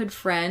childhood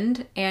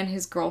friend and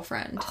his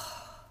girlfriend.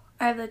 Oh,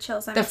 I have the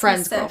chills. The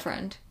friend's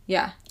girlfriend.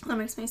 Yeah. That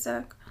makes me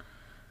sick.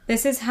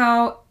 This is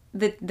how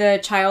the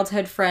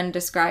childhood friend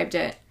described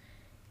it.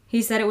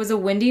 He said it was a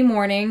windy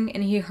morning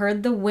and he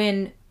heard the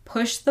wind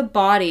push the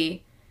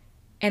body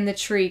and the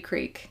tree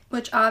creak.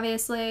 Which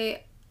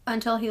obviously,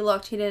 until he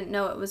looked, he didn't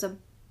know it was a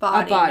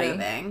body.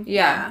 Moving.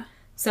 Yeah.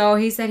 So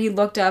he said he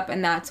looked up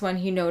and that's when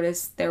he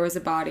noticed there was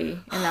a body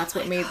and that's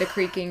what made the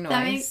creaking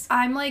noise.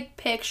 I'm like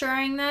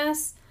picturing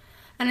this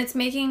and it's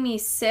making me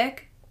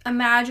sick.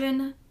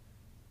 Imagine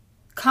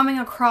coming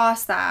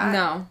across that.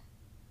 No.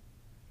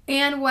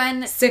 And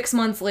when... 6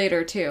 months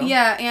later, too.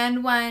 Yeah,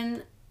 and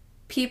when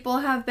people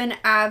have been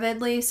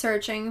avidly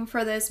searching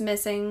for this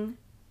missing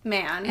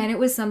man. And it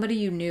was somebody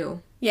you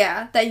knew.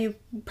 Yeah, that you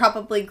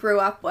probably grew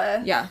up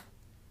with. Yeah.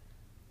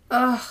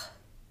 Ugh.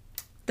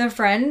 The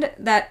friend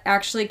that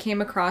actually came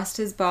across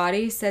his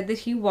body said that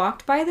he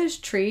walked by this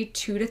tree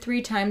 2 to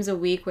 3 times a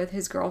week with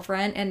his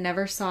girlfriend and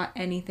never saw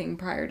anything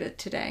prior to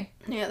today.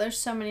 Yeah, there's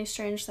so many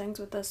strange things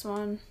with this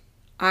one.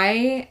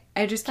 I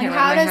just can't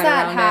wrap my head around it.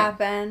 How does that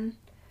happen? It.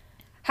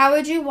 How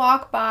would you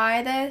walk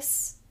by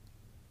this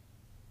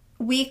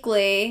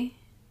weekly,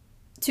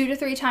 2 to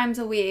 3 times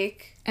a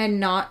week, and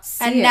not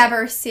see and it?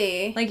 Never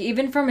see? Like,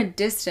 even from a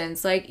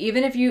distance, like,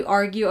 even if you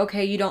argue,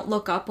 okay, you don't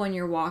look up when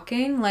you're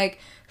walking, like,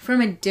 from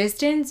a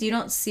distance, you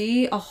don't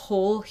see a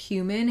whole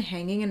human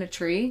hanging in a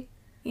tree.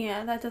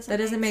 Yeah, that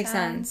doesn't make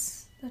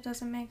sense. That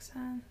doesn't make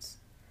sense.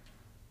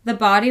 The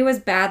body was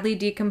badly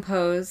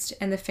decomposed,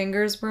 and the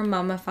fingers were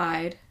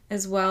mummified,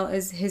 as well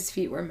as his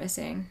feet were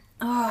missing.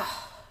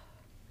 Oh.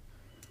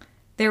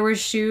 There were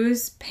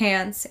shoes,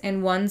 pants,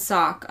 and 1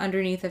 sock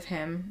underneath of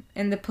him,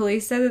 and the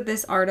police said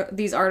that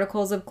these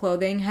articles of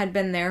clothing had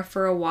been there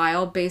for a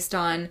while based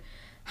on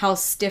how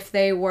stiff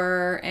they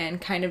were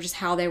and kind of just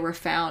how they were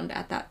found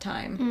at that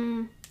time.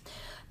 Mm.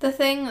 The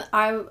thing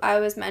I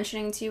was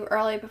mentioning to you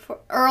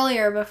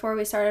earlier before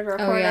we started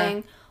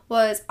recording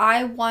was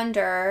I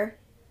wonder,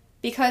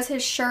 because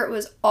his shirt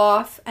was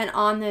off and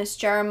on this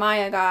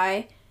Jeremiah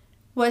guy,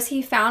 was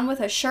he found with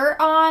a shirt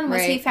on?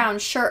 Was he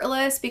found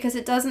shirtless? Because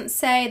it doesn't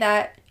say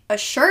that a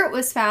shirt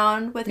was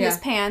found with his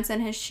pants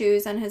and his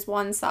shoes and his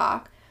 1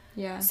 sock.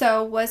 Yeah.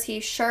 So was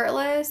he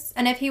shirtless?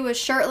 And if he was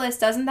shirtless,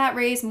 doesn't that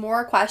raise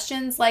more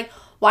questions? Like,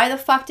 why the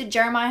fuck did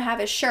Jeremiah have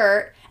his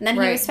shirt and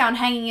then he was found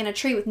hanging in a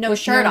tree with no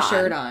shirt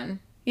on?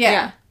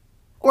 Yeah.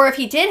 Or if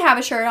he did have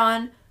a shirt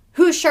on,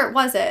 whose shirt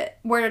was it?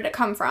 Where did it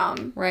come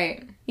from?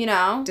 Right. You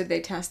know? Did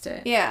they test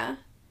it? Yeah.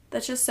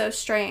 That's just so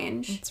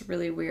strange. It's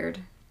really weird.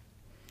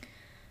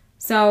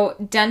 So,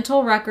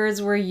 dental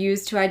records were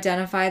used to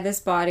identify this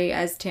body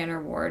as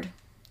Tanner Ward.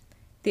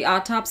 The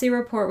autopsy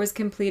report was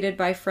completed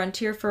by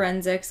Frontier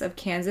Forensics of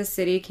Kansas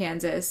City,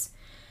 Kansas.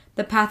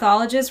 The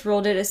pathologist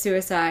ruled it a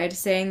suicide,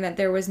 saying that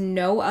there was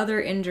no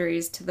other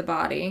injuries to the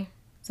body.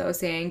 So,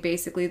 saying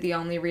basically the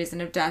only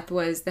reason of death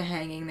was the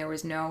hanging. There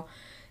was no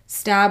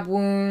stab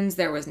wounds,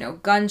 there was no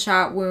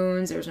gunshot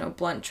wounds, there was no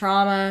blunt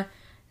trauma,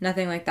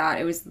 nothing like that.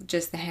 It was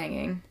just the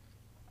hanging.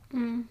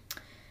 Mm.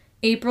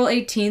 April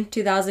 18th,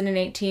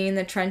 2018,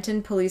 the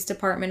Trenton Police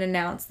Department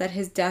announced that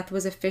his death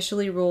was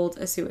officially ruled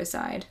a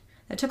suicide.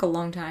 That took a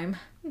long time.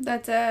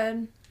 That's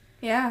it.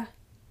 Yeah.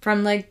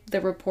 From, like, the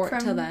report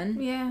till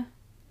then. Yeah.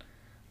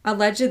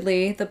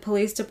 Allegedly, the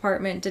police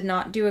department did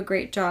not do a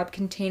great job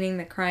containing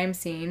the crime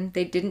scene.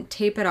 They didn't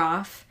tape it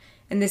off,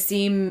 and the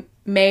scene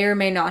may or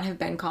may not have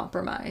been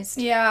compromised.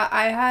 Yeah,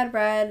 I had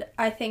read,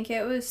 I think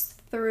it was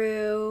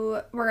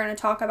through, we're going to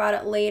talk about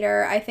it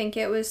later, I think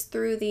it was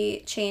through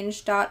the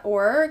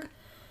change.org.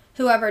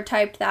 Whoever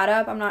typed that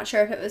up, I'm not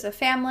sure if it was a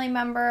family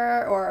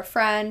member or a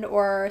friend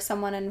or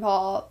someone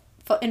involved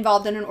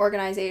in an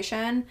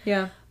organization.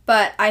 Yeah.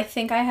 But I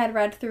think I had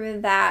read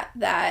through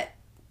that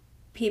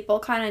people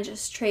kind of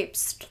just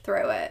traipsed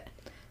through it.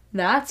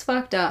 That's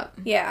fucked up.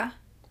 Yeah.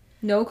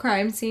 No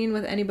crime scene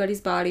with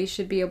anybody's body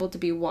should be able to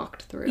be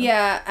walked through.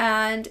 Yeah,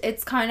 and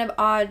it's kind of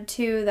odd,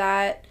 too,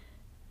 that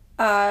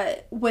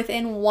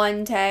within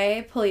 1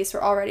 day, police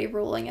were already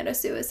ruling it a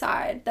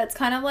suicide. That's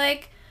kind of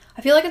like,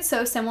 I feel like it's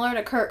so similar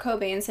to Kurt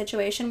Cobain's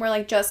situation where,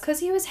 like, just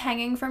because he was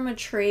hanging from a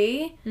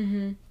tree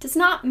does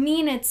not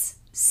mean it's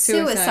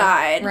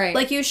suicide. Right.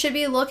 Like, you should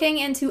be looking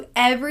into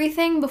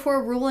everything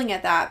before ruling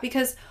at that,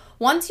 because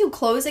once you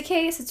close a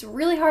case, it's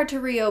really hard to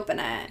reopen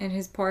it. And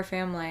his poor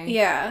family.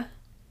 Yeah.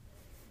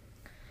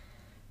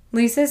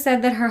 Lisa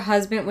said that her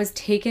husband was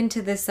taken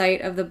to the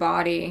site of the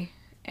body,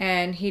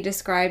 and he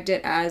described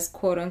it as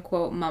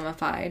quote-unquote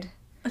mummified.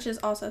 Which is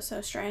also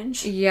so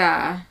strange.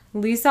 Yeah.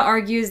 Lisa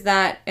argues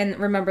that, and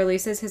remember,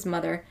 Lisa's his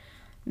mother,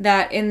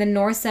 that in the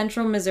north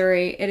central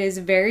Missouri, it is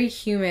very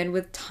humid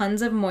with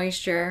tons of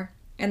moisture,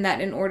 and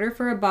that in order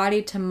for a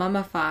body to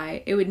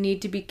mummify, it would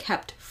need to be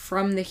kept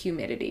from the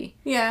humidity.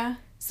 Yeah.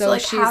 So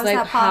like, she's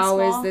like, how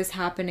is this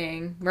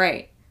happening?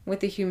 Right. With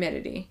the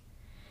humidity.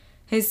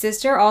 His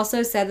sister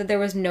also said that there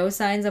was no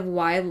signs of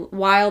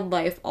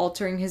wildlife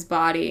altering his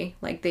body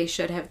like they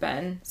should have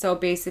been. So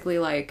basically,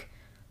 like,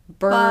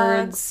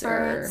 birds,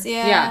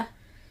 yeah.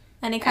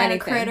 Any kind of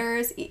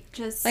critters,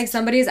 just... Like,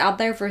 somebody's out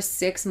there for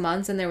 6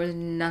 months and there was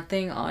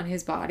nothing on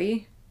his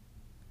body.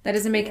 That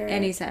doesn't make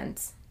any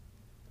sense.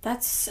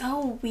 That's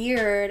so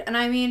weird. And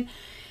I mean,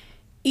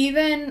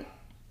 even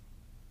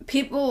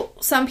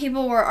some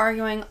people were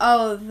arguing,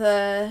 oh,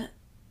 the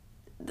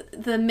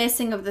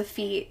missing of the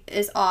feet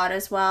is odd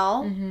as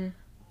well. Mm-hmm.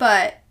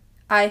 But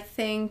I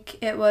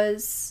think it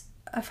was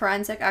a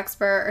forensic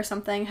expert or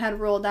something had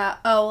ruled that,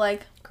 oh,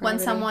 like, gravity. When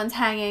someone's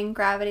hanging,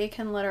 gravity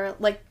can literally,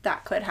 like,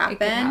 that could happen. It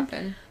could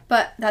happen.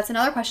 But that's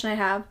another question I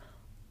have.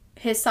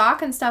 His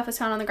sock and stuff was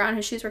found on the ground.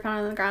 His shoes were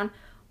found on the ground.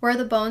 Were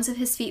the bones of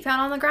his feet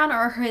found on the ground,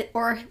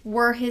 or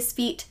were his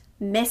feet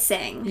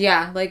missing?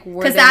 Yeah, like,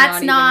 were they not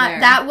even there?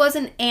 That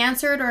wasn't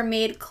answered or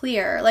made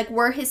clear. Like,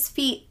 were his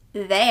feet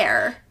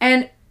there?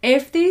 And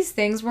if these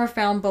things were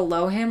found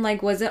below him,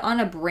 like, was it on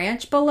a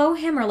branch below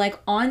him, or, like,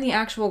 on the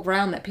actual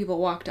ground that people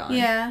walked on?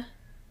 Yeah.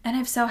 And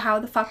if so, how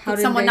the fuck did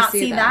someone not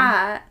see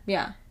that?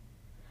 Yeah.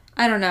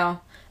 I don't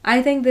know.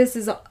 I think this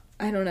is...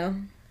 I don't know.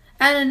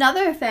 And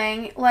another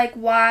thing, like,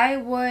 why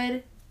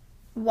would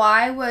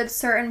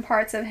certain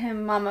parts of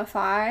him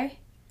mummify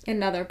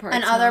and other parts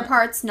and other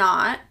parts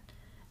not?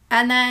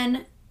 And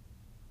then,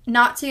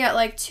 not to get,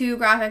 like, too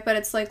graphic, but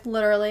it's, like,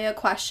 literally a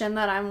question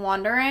that I'm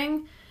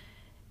wondering.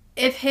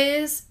 If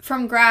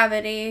from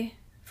gravity,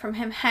 from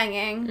him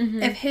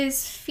hanging, if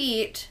his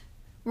feet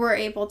were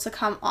able to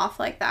come off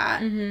like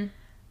that,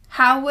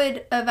 how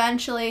would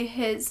eventually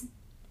his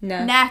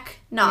neck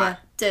not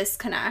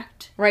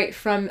disconnect? Right,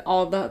 from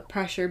all the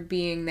pressure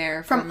being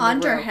there from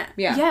under him.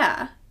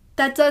 Yeah.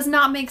 That does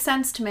not make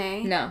sense to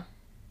me. No.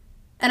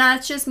 And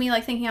that's just me,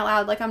 like, thinking out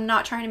loud. Like, I'm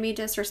not trying to be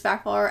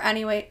disrespectful or in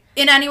any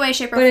way,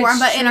 shape, or form.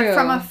 But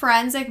from a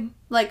forensic,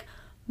 like,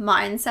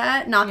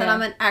 mindset. Not that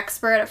I'm an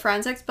expert at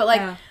forensics, but,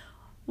 like,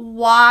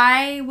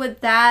 why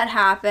would that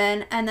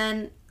happen and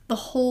then the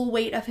whole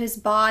weight of his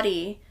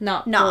body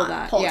not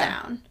pull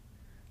down?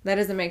 That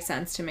doesn't make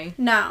sense to me.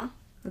 No.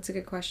 That's a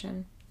good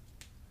question.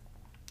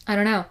 I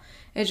don't know.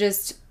 It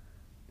just...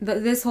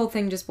 this whole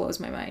thing just blows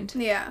my mind.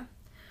 Yeah.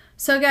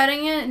 So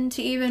getting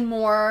into even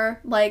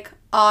more, like,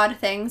 odd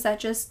things that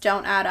just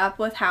don't add up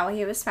with how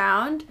he was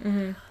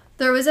found.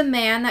 There was a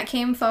man that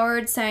came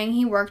forward saying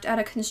he worked at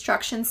a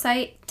construction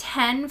site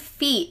 10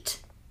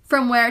 feet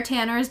from where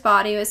Tanner's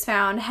body was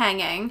found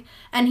hanging,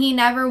 and he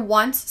never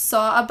once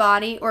saw a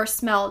body or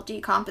smelled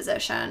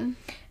decomposition.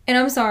 And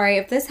I'm sorry,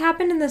 if this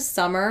happened in the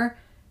summer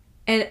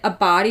and a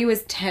body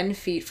was 10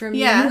 feet from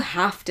you, you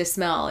have to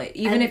smell it,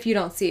 even if you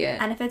don't see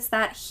it. And if it's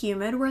that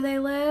humid where they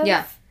live?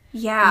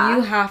 Yeah.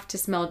 You have to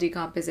smell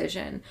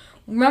decomposition.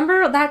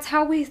 Remember, that's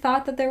how we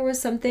thought that there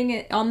was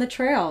something on the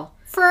trail.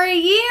 For a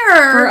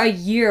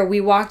year, we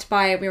walked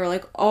by it, we were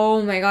like,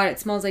 oh my god, it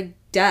smells like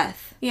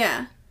death.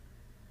 Yeah.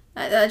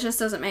 That just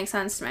doesn't make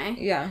sense to me.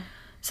 Yeah.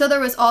 So there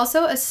was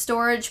also a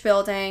storage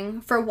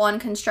building for one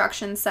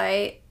construction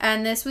site,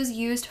 and this was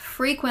used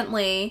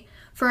frequently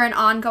for an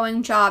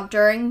ongoing job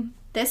during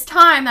this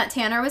time that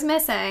Tanner was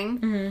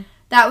missing.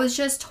 That was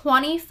just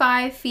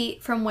 25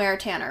 feet from where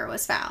Tanner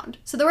was found.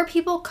 So there were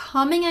people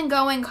coming and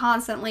going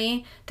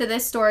constantly to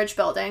this storage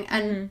building,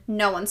 and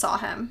no one saw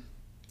him.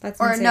 That's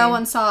insane. Or no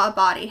one saw a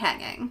body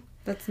hanging.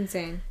 That's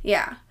insane.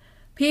 Yeah.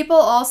 People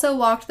also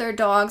walked their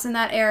dogs in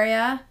that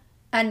area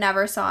and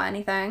never saw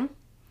anything.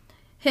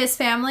 His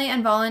family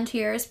and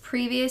volunteers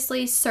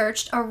previously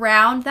searched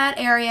around that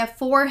area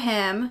for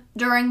him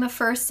during the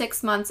first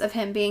 6 months of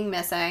him being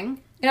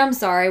missing. And I'm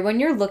sorry, when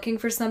you're looking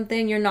for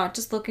something, you're not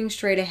just looking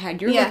straight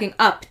ahead. You're looking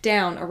up,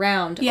 down,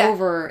 around,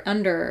 over,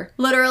 under.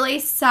 Literally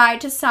side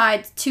to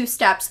side, 2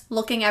 steps,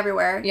 looking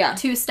everywhere. Yeah.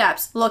 2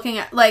 steps, looking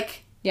at,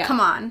 like, come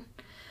on.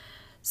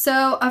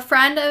 So, a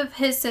friend of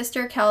his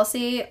sister,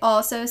 Kelsey,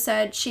 also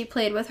said she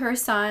played with her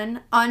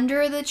son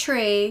under the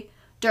tree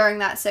during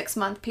that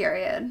 6-month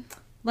period.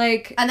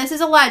 Like... And this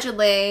is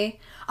allegedly.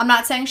 I'm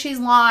not saying she's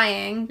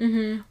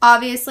lying.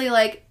 Obviously,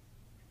 like,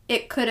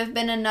 it could have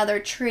been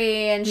another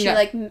tree, and she,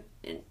 like...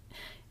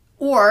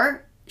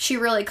 Or she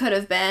really could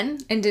have been.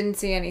 And didn't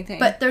see anything.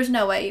 But there's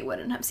no way you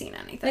wouldn't have seen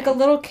anything. Like, a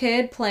little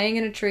kid playing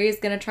in a tree is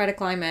going to try to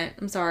climb it.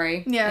 I'm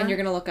sorry. Yeah. And you're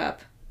going to look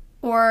up.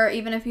 Or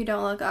even if you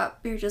don't look up,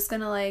 you're just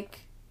gonna,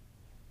 like,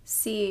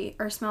 see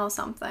or smell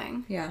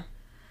something. Yeah.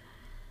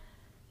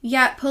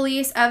 Yet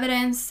police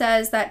evidence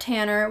says that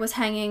Tanner was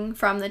hanging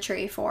from the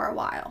tree for a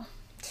while.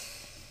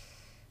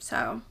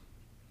 So,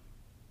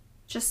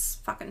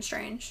 just fucking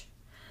strange.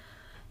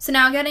 So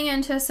now getting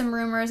into some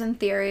rumors and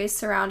theories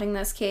surrounding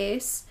this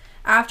case.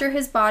 After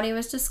his body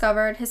was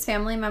discovered, his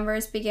family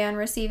members began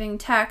receiving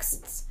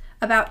texts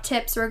about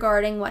tips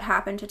regarding what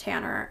happened to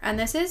Tanner. And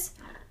this is...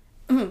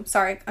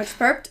 sorry, I just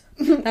burped.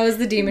 That was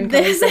the demon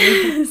coming.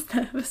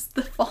 That was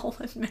the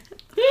fallen man.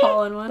 The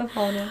fallen one. The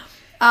fallen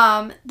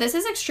one. This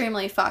is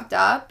extremely fucked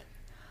up.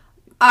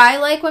 I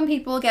like when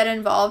people get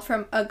involved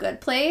from a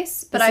good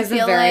place, but I feel like... This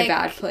is a very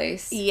bad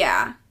place.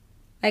 Yeah.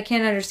 I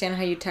can't understand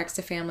how you text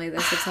a family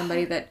this of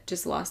somebody that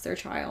just lost their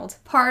child.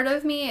 Part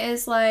of me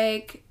is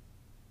like,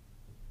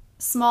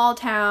 small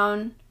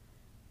town.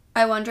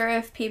 I wonder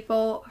if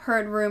people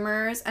heard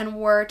rumors and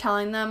were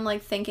telling them,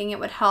 like, thinking it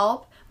would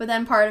help. But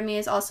then part of me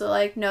is also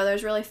like, no,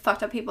 there's really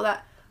fucked up people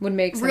that would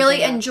make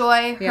really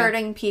enjoy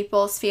hurting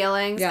people's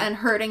feelings and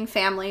hurting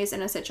families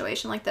in a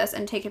situation like this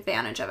and take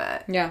advantage of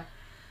it. Yeah.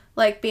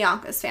 Like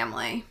Bianca's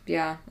family.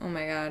 Yeah. Oh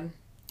my God.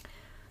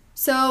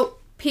 So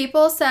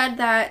people said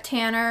that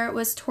Tanner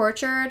was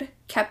tortured,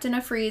 kept in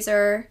a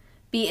freezer,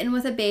 beaten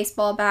with a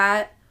baseball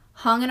bat,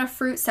 hung in a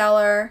fruit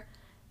cellar,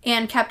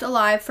 and kept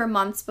alive for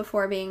months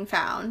before being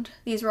found.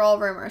 These were all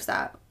rumors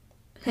that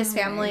his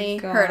family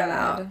heard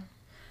about.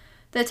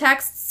 The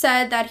text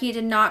said that he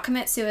did not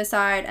commit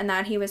suicide and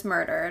that he was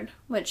murdered,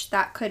 which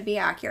that could be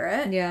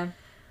accurate. Yeah.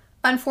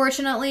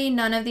 Unfortunately,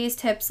 none of these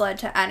tips led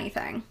to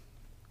anything.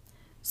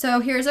 So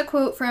here's a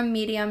quote from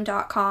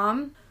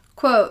Medium.com.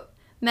 Quote,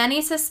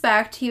 "Many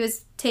suspect he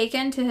was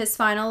taken to his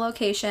final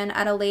location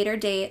at a later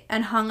date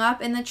and hung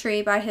up in the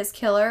tree by his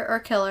killer or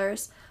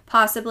killers,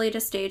 possibly to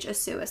stage a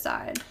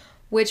suicide."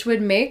 Which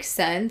would make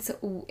sense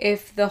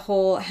if the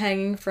whole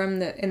hanging from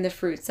in the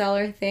fruit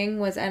cellar thing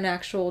was an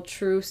actual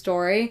true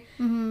story.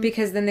 Mm-hmm.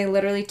 Because then they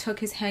literally took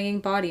his hanging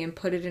body and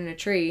put it in a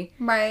tree.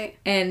 Right.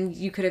 And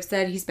you could have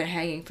said he's been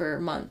hanging for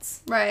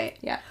months. Right.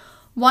 Yeah.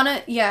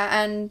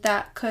 And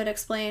that could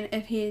explain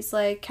if he's,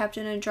 like, kept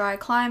in a dry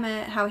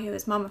climate, how he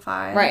was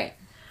mummified. Right.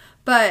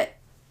 But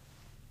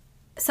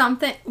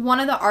one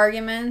of the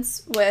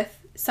arguments with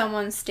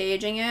someone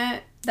staging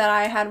it that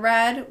I had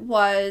read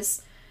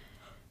was,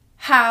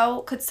 how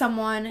could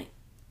someone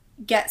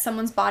get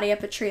someone's body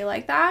up a tree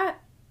like that?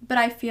 But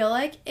I feel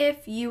like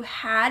if you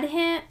had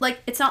him,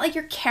 like, it's not like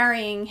you're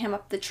carrying him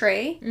up the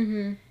tree.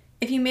 Mm-hmm.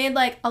 If you made,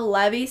 like, a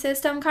levee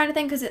system kind of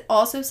thing, because it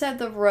also said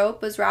the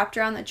rope was wrapped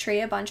around the tree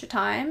a bunch of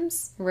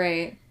times.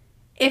 Right.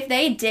 If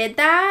they did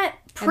that,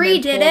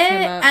 pre-did it,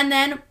 and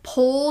then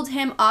pulled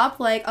him up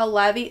like a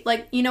levee,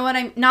 like, you know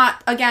what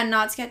not to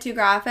get too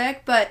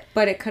graphic, but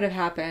it could have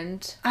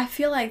happened. I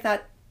feel like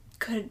that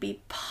could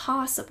be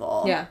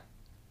possible. Yeah.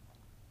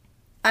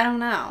 I don't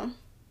know.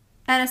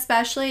 And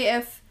especially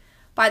if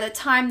by the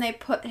time they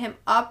put him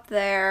up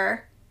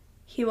there,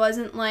 he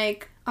wasn't,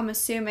 like, I'm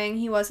assuming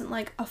he wasn't,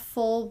 like, a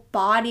full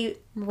body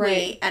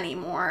weight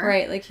anymore.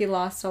 Right, like he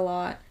lost a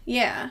lot.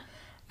 Yeah.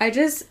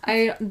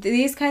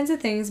 These kinds of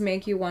things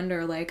make you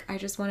wonder, like, I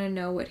just want to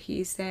know what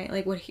he's saying,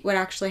 like, what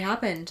actually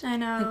happened. I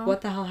know. Like,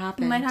 what the hell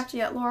happened? We might have to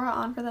get Laura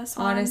on for this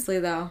one. Honestly,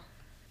 though.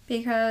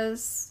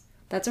 Because...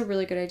 That's a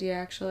really good idea,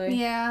 actually.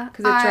 Yeah.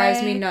 Because it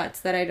drives me nuts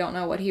that I don't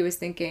know what he was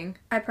thinking.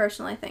 I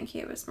personally think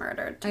he was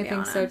murdered, to be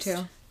honest. I think so,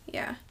 too.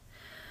 Yeah.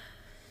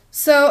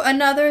 So,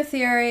 another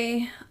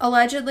theory.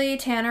 Allegedly,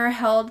 Tanner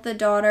held the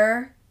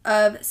daughter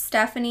of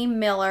Stephanie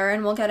Miller,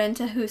 and we'll get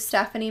into who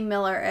Stephanie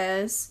Miller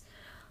is,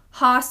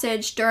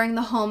 hostage during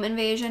the home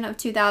invasion of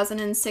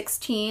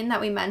 2016 that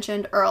we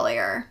mentioned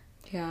earlier.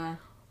 Yeah.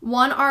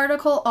 One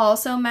article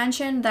also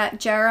mentioned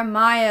that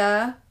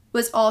Jeremiah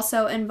was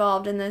also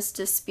involved in this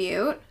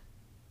dispute.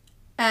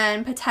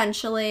 And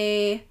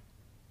potentially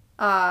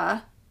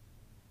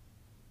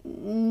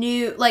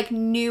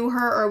knew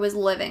her or was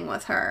living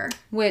with her.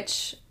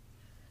 Which,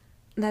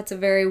 that's a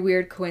very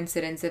weird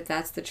coincidence if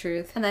that's the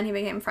truth. And then he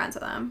became friends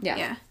with them.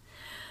 Yeah.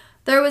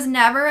 There was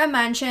never a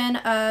mention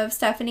of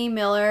Stephanie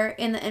Miller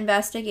in the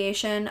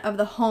investigation of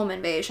the home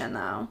invasion,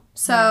 though.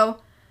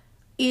 So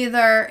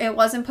either it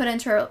wasn't put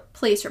into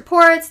police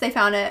reports, they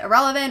found it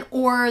irrelevant,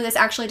 or this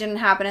actually didn't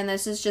happen and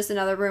this is just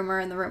another rumor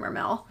in the rumor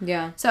mill.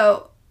 Yeah.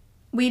 So...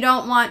 we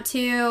don't want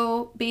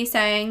to be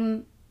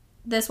saying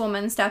this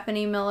woman,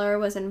 Stephanie Miller,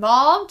 was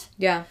involved.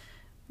 Yeah.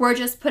 We're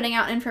just putting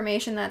out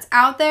information that's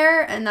out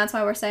there, and that's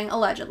why we're saying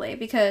allegedly,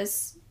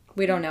 because...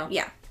 we don't know.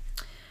 Yeah.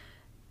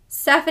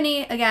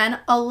 Stephanie, again,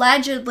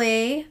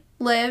 allegedly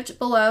lived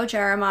below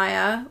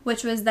Jeremiah,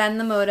 which was then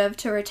the motive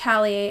to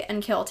retaliate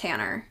and kill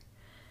Tanner.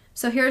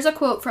 So here's a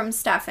quote from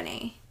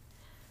Stephanie.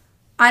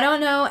 "I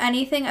don't know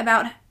anything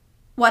about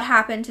what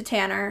happened to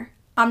Tanner.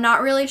 I'm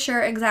not really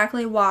sure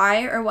exactly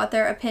why or what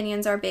their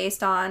opinions are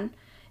based on.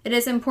 It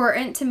is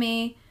important to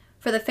me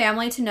for the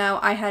family to know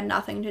I had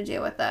nothing to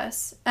do with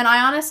this." And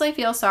I honestly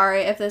feel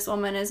sorry if this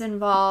woman is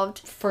involved.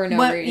 For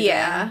no reason.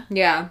 Yeah.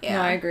 Yeah.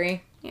 No, I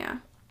agree. Yeah.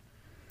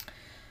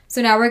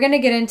 So now we're going to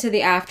get into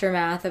the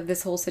aftermath of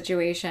this whole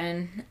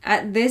situation.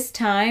 At this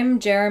time,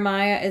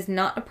 Jeremiah is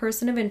not a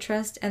person of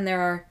interest and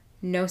there are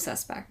no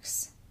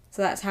suspects.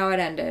 So that's how it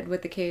ended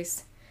with the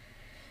case.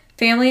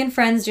 Family and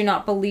friends do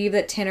not believe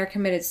that Tanner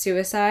committed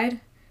suicide.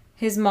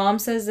 His mom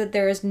says that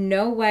there is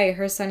no way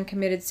her son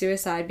committed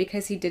suicide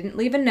because he didn't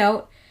leave a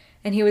note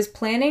and he was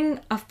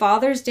planning a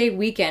Father's Day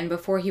weekend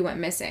before he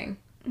went missing.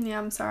 Yeah,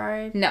 I'm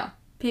sorry. No.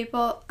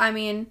 People, I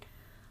mean,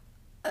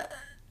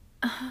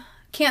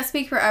 can't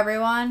speak for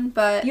everyone,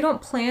 but... You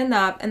don't plan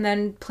that and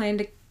then plan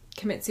to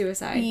commit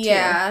suicide,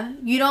 Yeah.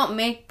 You don't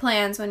make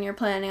plans when you're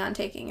planning on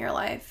taking your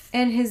life.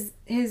 And his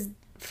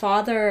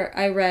father,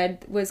 I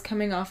read, was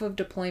coming off of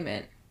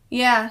deployment.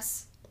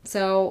 Yes.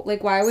 So,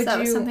 like, why would you... That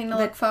was something to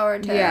look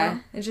forward to. Yeah,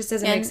 it just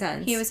doesn't make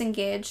sense. He was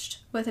engaged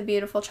with a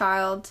beautiful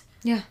child.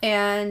 Yeah.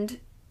 And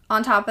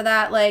on top of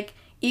that, like,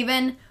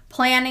 even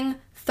planning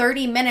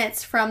 30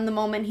 minutes from the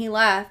moment he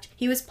left,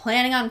 he was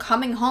planning on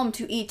coming home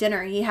to eat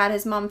dinner. He had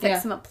his mom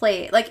fix him a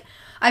plate. Like,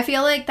 I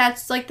feel like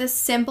that's, like, the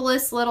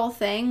simplest little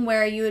thing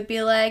where you would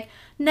be like,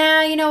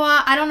 nah, you know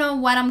what? I don't know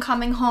when I'm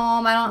coming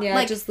home. I don't... Yeah,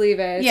 like, just leave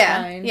it. It's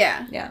fine.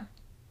 Yeah.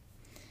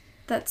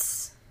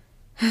 That's...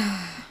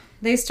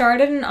 They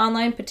started an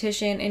online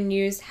petition and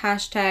used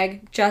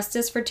hashtag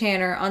Justice for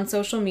Tanner on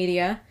social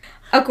media.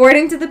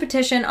 According to the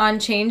petition on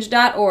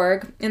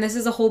change.org, and this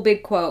is a whole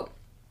big quote,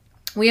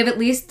 "We have at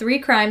least 3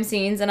 crime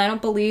scenes, and I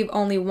don't believe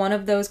only one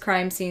of those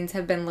crime scenes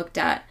have been looked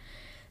at.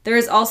 There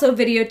is also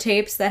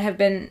videotapes that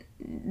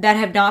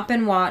have not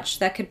been watched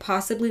that could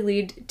possibly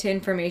lead to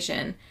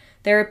information.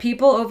 There are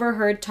people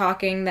overheard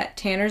talking that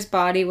Tanner's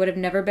body would have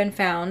never been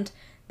found,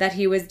 that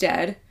he was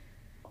dead.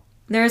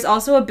 There is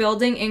also a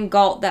building in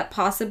Galt that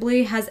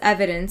possibly has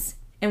evidence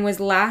and was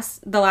the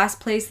last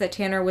place that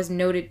Tanner was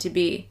noted to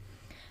be.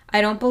 I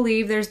don't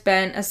believe there's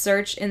been a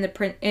search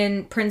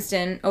in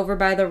Princeton over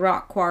by the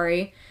rock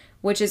quarry,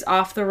 which is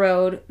off the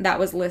road, that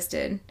was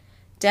listed.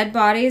 Dead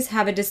bodies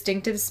have a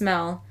distinctive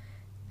smell,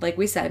 like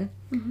we said,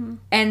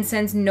 and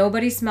since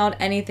nobody smelled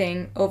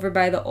anything over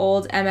by the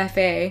old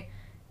MFA,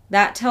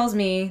 that tells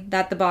me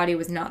that the body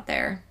was not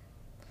there.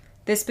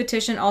 This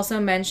petition also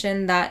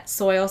mentioned that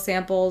soil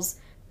samples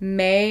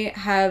may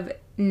have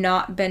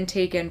not been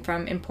taken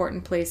from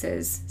important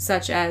places,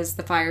 such as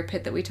the fire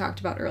pit that we talked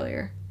about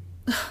earlier."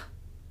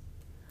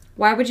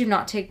 Why would you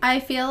not take I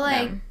feel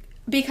like... them?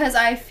 Because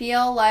I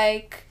feel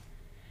like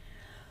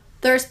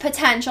there's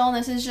potential, and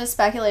this is just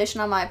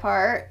speculation on my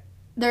part,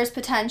 there's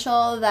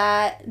potential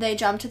that they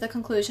jumped to the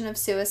conclusion of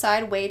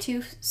suicide way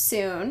too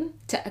soon.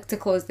 To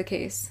close the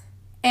case.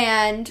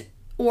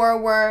 Or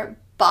were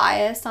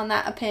biased on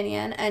that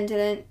opinion and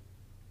didn't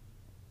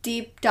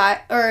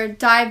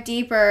dive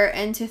deeper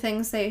into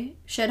things they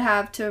should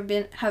have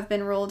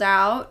been ruled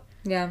out.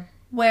 Yeah.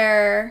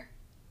 Where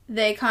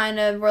they kind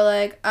of were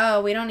like,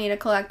 oh, we don't need to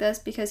collect this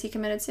because he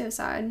committed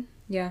suicide.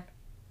 Yeah.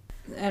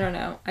 I don't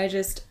know. I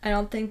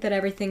don't think that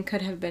everything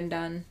could have been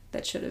done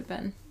that should have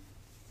been.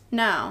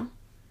 No.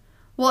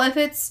 Well, if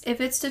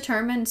it's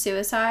determined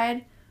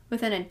suicide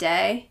within a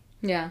day.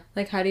 Yeah.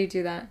 Like, how do you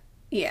do that?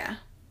 Yeah.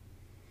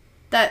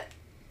 That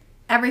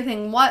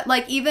everything,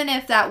 even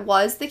if that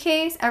was the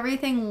case,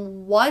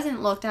 everything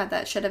wasn't looked at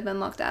that should have been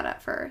looked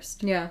at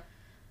first. Yeah.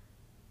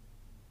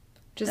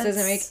 Just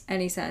doesn't make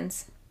any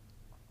sense.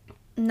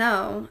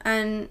 No.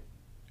 And,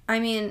 I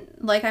mean,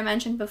 like I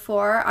mentioned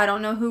before, I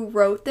don't know who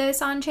wrote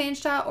this on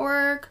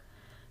change.org.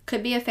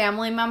 Could be a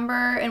family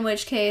member, in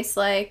which case,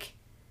 like,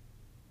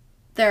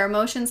 their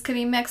emotions could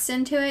be mixed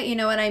into it, you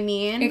know what I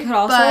mean? It could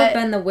also have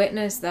been the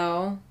witness,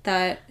 though,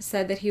 that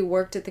said that he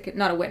worked at the...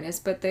 Not a witness,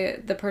 but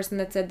the person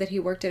that said that he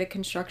worked at a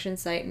construction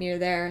site near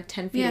there,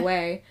 10 feet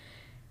away.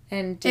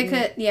 And didn't...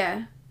 It could,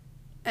 yeah.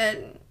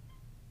 And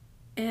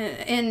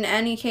in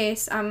any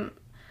case, I'm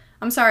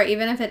sorry,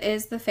 even if it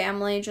is the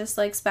family just,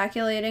 like,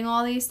 speculating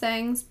all these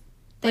things...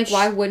 Like,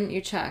 why wouldn't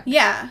you check?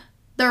 Yeah.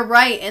 They're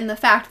right in the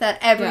fact that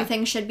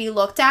everything should be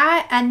looked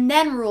at and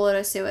then rule it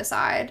a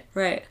suicide.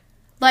 Right.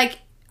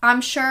 Like... I'm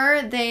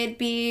sure they'd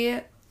be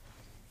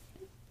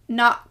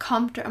not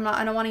comfortable.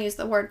 I don't want to use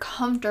the word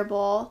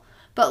comfortable,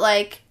 but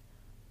like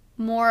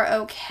more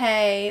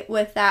okay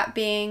with that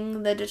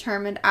being the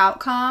determined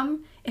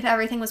outcome if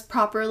everything was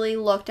properly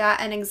looked at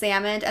and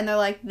examined and they're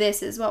like,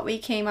 this is what we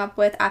came up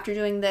with after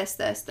doing this.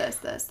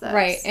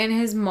 Right. And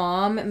his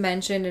mom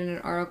mentioned in an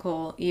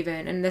article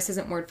even, and this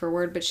isn't word for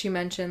word, but she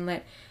mentioned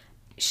that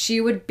she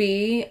would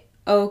be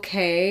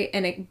okay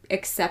and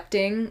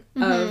accepting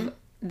of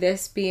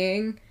this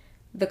being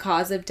the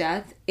cause of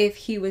death if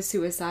he was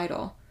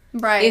suicidal.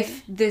 Right.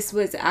 If this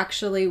was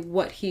actually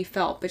what he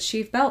felt. But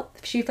she felt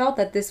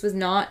that this was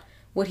not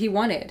what he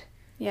wanted.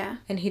 Yeah.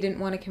 And he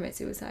didn't want to commit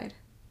suicide.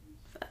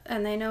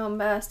 And they know him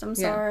best. I'm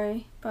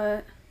sorry.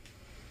 But...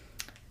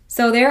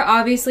 So they're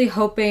obviously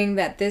hoping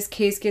that this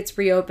case gets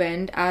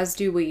reopened, as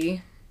do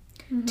we.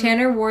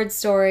 Tanner Ward's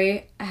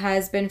story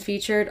has been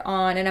featured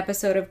on an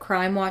episode of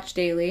Crime Watch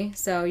Daily,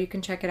 so you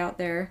can check it out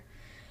there.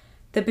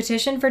 The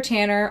petition for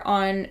Tanner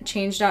on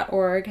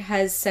change.org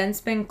has since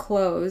been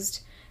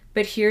closed,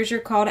 but here's your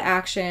call to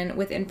action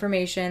with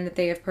information that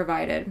they have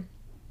provided.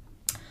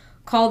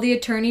 call the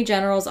Attorney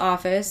General's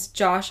office,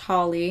 Josh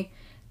Hawley,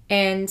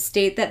 and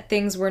state that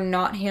things were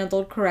not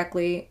handled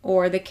correctly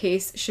or the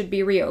case should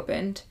be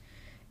reopened.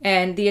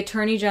 And the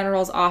Attorney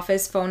General's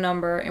office phone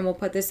number, and we'll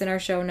put this in our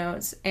show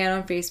notes and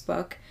on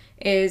Facebook,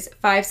 is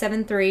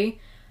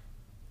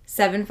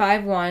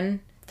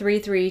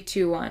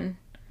 573-751-3321.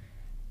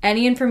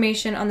 Any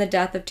information on the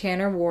death of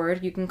Tanner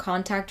Ward, you can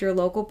contact your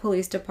local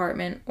police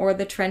department or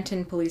the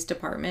Trenton Police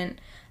Department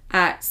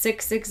at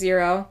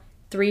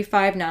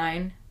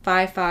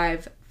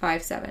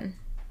 660-359-5557.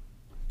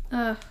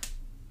 Ugh.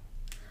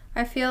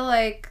 I feel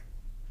like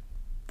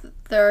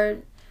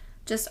there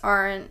just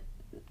aren't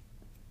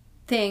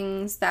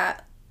things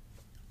that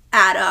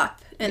add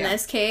up in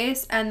this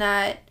case, and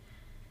that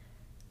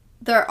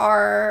there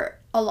are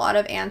a lot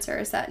of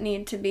answers that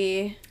need to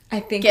be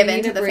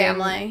given to the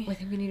family. I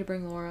think we need to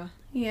bring Laura.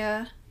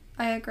 Yeah,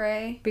 I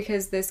agree.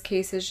 Because this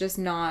case is just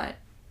not...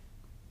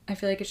 I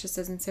feel like it just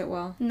doesn't sit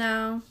well.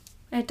 No,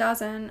 it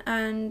doesn't,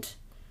 and...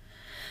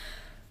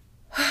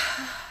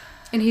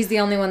 and he's the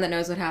only one that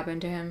knows what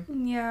happened to him.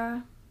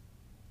 Yeah.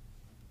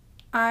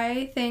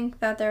 I think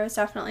that there was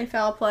definitely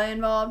foul play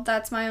involved.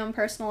 That's my own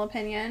personal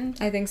opinion.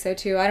 I think so,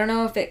 too. I don't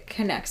know if it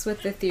connects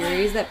with the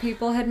theories that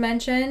people had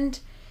mentioned.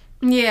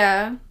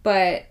 Yeah.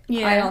 But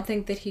I don't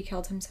think that he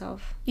killed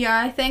himself. Yeah,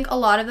 I think a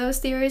lot of those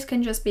theories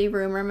can just be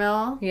rumor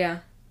mill.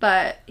 Yeah.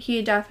 But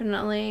he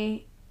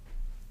definitely,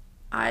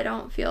 I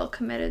don't feel,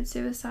 committed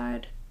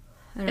suicide.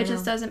 It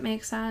just doesn't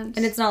make sense.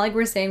 And it's not like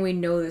we're saying we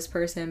know this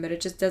person, but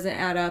it just doesn't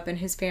add up, and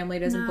his family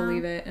doesn't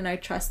believe it, and I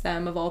trust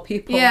them of all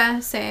people. Yeah,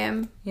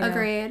 same. You know?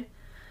 Agreed.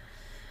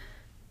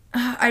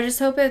 I just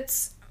hope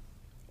it's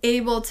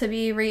able to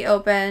be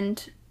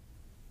reopened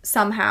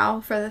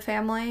somehow for the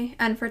family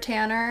and for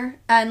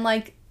Tanner. And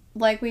like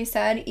we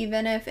said,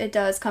 even if it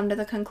does come to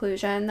the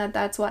conclusion that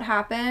that's what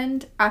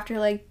happened, after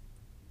like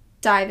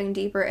diving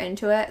deeper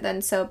into it,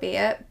 then so be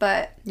it.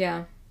 But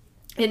yeah,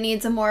 it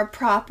needs a more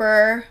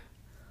proper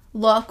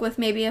look with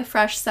maybe a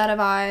fresh set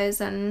of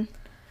eyes. And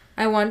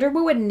I wonder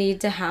what would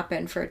need to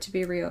happen for it to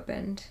be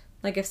reopened.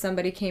 Like if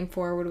somebody came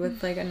forward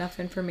with like enough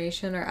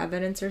information or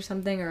evidence or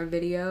something, or a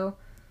video.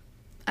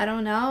 I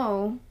don't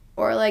know.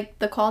 Or like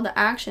the call to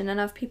action,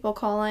 enough people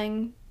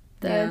calling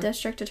the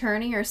district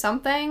attorney or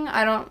something.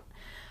 I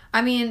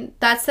mean,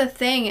 that's the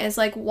thing, is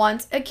like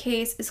once a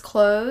case is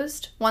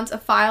closed, once a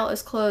file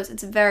is closed,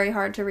 it's very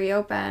hard to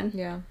reopen.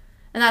 Yeah.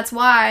 And that's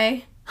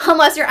why,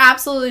 unless you're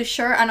absolutely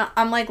sure, and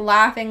I'm like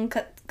laughing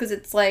because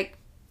it's like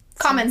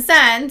common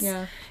sense.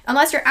 Yeah.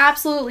 Unless you're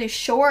absolutely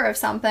sure of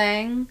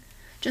something,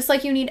 just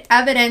like you need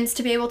evidence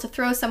to be able to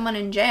throw someone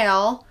in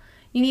jail,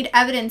 you need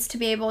evidence to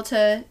be able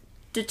to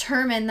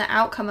determine the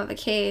outcome of a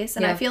case.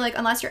 And I feel like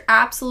unless you're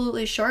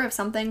absolutely sure of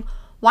something,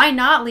 why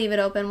not leave it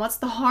open? What's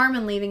the harm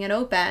in leaving it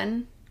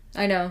open?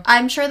 I know.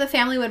 I'm sure the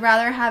family would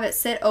rather have it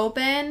sit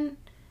open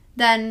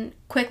than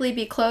quickly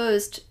be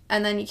closed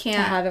and then you can't...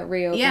 To have it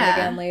reopened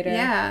again later.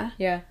 Yeah.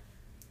 Yeah.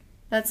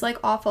 That's like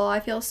awful. I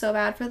feel so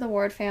bad for the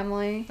Ward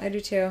family. I do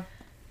too.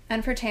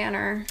 And for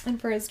Tanner.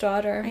 And for his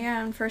daughter.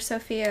 Yeah, and for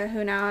Sophia,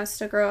 who now has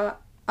to grow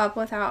up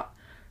without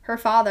her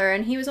father.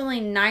 And he was only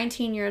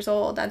 19 years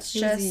old.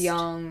 He was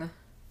young.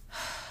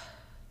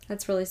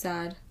 That's really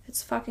sad.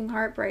 It's fucking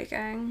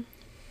heartbreaking.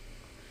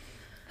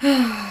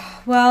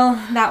 Well,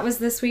 that was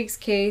this week's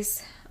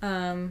case.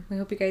 We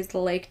hope you guys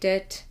liked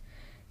it.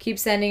 Keep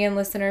sending in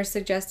listener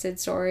suggested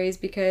stories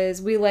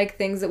because we like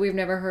things that we've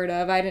never heard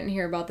of. I didn't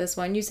hear about this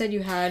one. You said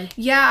you had.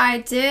 Yeah, I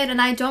did,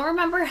 and I don't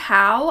remember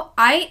how.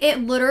 It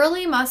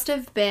literally must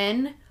have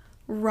been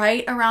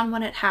right around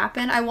when it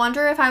happened. I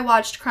wonder if I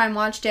watched Crime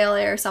Watch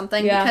Daily or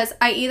something because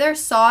I either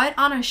saw it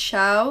on a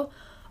show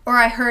or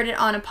I heard it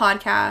on a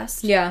podcast.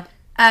 Yeah.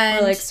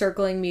 And, or like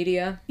circling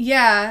media.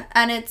 Yeah,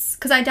 and it's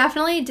because I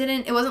definitely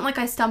didn't, it wasn't like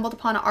I stumbled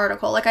upon an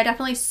article. Like I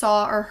definitely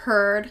saw or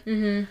heard.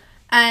 Mm-hmm.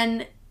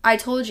 And I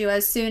told you,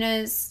 as soon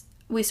as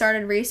we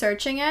started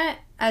researching it,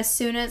 as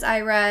soon as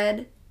I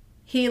read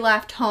he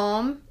left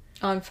home.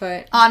 On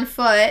foot.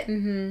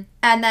 Mm-hmm.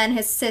 And then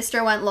his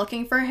sister went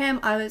looking for him,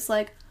 I was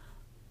like,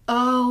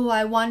 oh,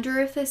 I wonder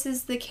if this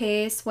is the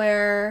case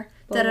where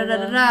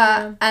da-da-da-da-da.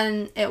 Yeah.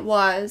 And it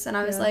was. And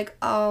I was like,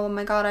 oh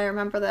my God, I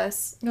remember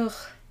this. Ugh.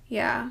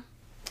 Yeah.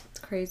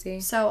 Crazy.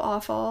 So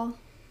awful.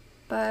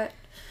 But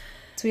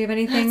do we have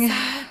anything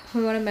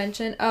we want to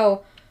mention?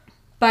 Oh,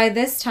 by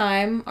this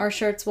time our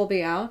shirts will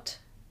be out.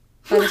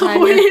 By the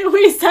time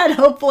we said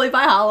hopefully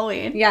by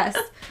Halloween. Yes.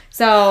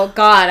 So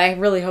God, I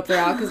really hope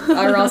they're out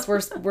or else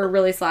we're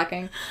really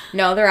slacking.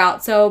 No, they're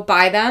out. So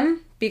buy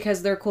them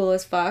because they're cool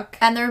as fuck.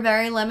 And they're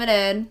very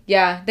limited.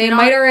 Yeah, they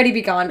might already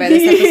be gone by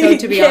this episode,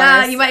 to be honest.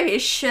 Yeah, you might be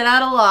shit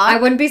out of luck.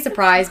 I wouldn't be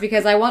surprised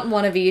because I want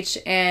one of each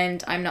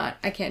and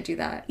I can't do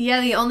that.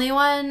 Yeah, the only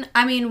one,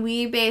 I mean,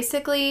 we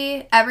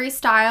basically, every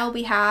style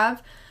we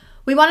have,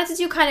 we wanted to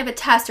do kind of a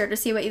tester to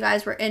see what you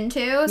guys were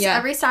into. So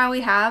every style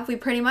we have, we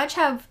pretty much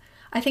have,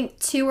 I think,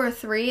 2 or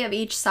 3 of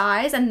each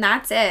size, and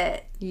that's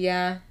it.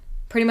 Yeah.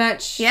 pretty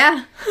much.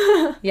 Yeah.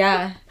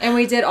 Yeah. And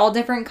we did all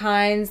different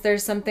kinds.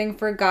 There's something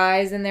for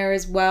guys in there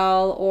as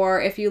well.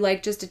 Or if you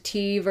like just a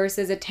tee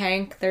versus a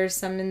tank, there's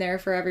some in there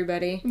for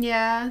everybody.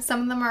 Yeah.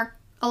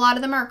 A lot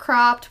of them are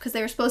cropped because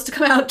they were supposed to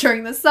come out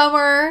during the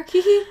summer.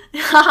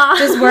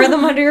 Just wear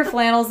them under your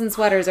flannels and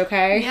sweaters,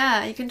 okay?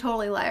 Yeah, you can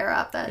totally layer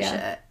up that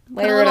shit.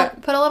 Layer it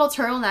up. Put a little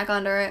turtleneck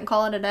under it and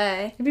call it a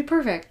day. It'd be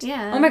perfect.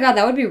 Yeah. Oh my god,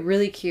 that would be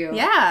really cute.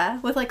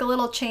 Yeah, with like a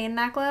little chain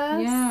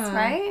necklace. Yeah.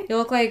 Right? You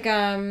look like,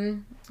 oh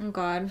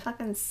god.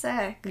 Fucking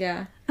sick.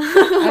 Yeah.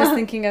 I was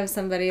thinking of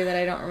somebody that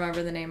I don't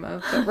remember the name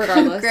of, but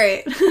regardless.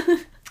 Great.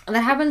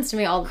 That happens to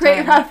me all the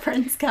Great time.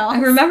 reference, Kel. I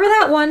remember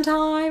that one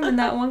time and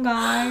that one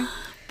guy.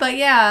 But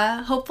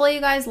yeah, hopefully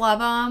you guys love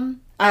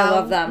them. I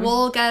love them.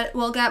 We'll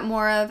get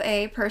more of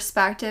a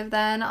perspective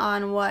then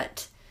on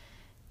what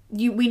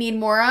we need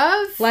more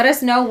of. Let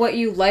us know what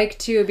you like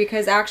too,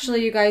 because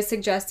actually you guys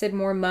suggested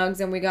more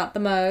mugs and we got the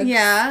mugs.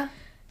 Yeah.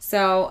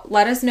 So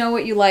let us know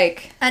what you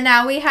like. And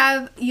now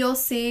you'll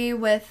see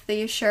with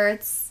these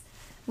shirts,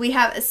 we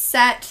have a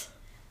set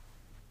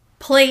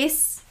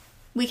place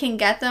we can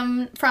get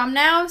them from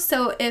now.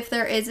 So if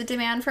there is a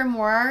demand for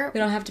more, We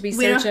don't have to be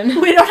searching.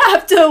 We don't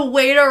have to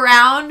wait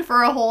around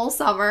for a whole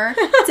summer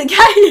to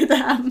get you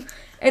them.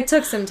 It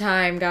took some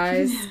time,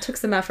 guys. It took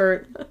some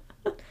effort.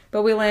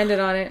 But we landed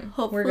on it.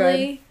 We're good.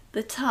 Hopefully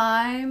the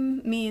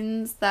time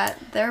means that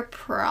they're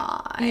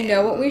prime. You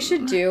know what we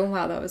should do?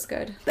 Wow, that was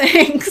good.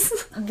 Thanks.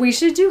 We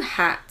should do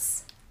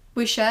hats.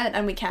 We should,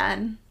 and we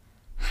can.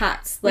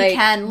 Hats. We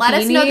can. Let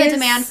us know the beanies,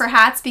 demand for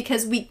hats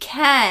because we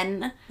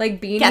can.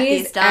 like beanies get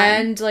these done.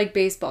 and like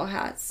baseball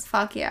hats.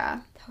 Fuck yeah.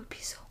 That would be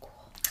so cool.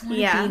 I want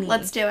a Yeah, beanie.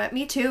 let's do it.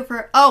 Me too.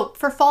 For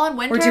fall and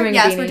winter. We're doing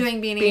yes, beanie. we're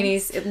doing beanies.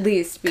 Beanies, at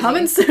least. Beanies.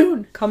 Coming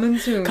soon. Coming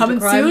soon. Coming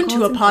Crime soon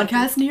to a Calls and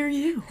podcast near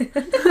you.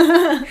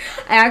 I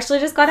actually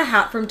just got a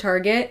hat from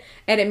Target,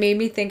 and it made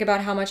me think about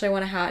how much I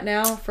want a hat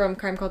now from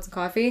Crime Cults and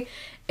Coffee.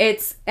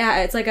 It's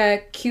like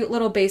a cute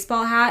little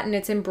baseball hat, and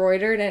it's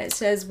embroidered, and it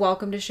says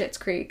 "Welcome to Schitt's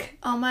Creek."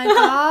 Oh my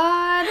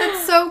god,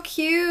 that's so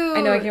cute.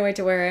 I know, I can't wait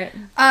to wear it.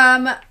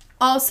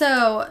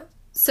 Also,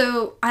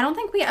 so I don't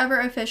think we ever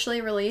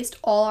officially released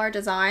all our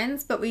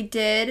designs, but we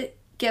did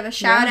give a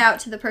shout out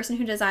to the person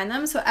who designed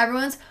them. So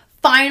everyone's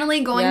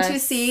finally going to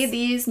see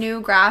these new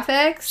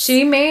graphics.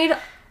 She made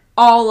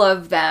all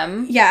of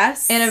them.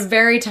 Yes. In a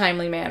very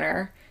timely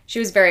manner. She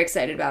was very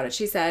excited about it,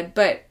 she said.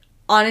 But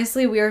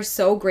honestly, we are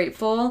so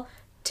grateful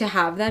to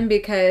have them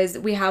because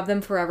we have them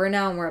forever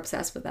now and we're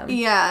obsessed with them.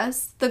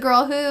 Yes. The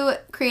girl who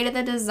created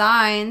the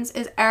designs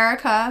is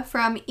Erica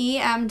from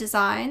EM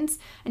Designs.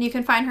 And you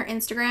can find her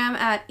Instagram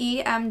at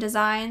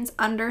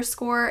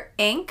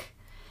emdesigns_Inc.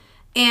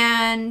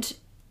 And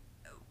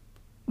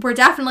we're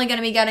definitely going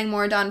to be getting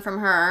more done from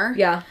her.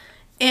 Yeah.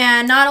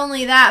 And not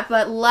only that,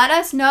 but let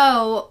us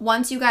know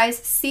once you guys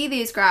see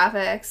these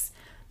graphics,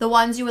 the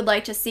ones you would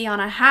like to see on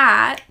a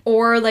hat.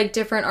 Or like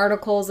different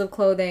articles of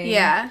clothing.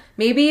 Yeah.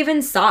 Maybe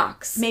even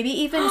socks. Maybe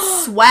even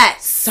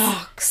sweats.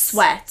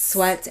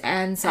 Sweats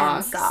and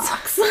socks. And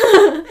socks.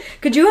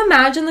 Could you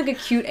imagine like a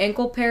cute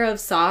ankle pair of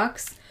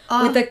socks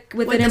with an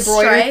embroidered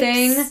stripes?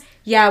 thing?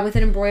 Yeah, with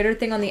an embroidered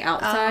thing on the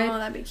outside. Oh,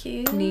 that'd be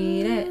cute.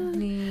 Need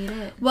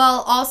it.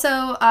 Well,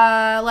 also,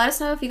 let us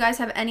know if you guys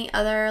have any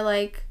other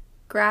like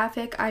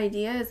graphic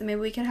ideas. Maybe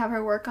we can have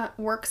her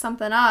work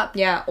something up.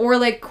 Yeah, or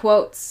like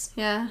quotes.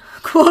 Yeah,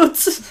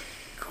 quotes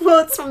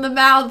from the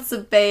mouths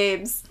of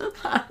babes.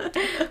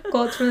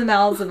 Quotes from the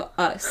mouths of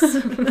us.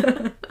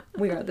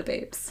 We are the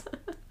babes.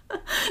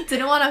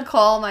 Didn't want to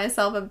call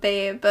myself a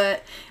babe,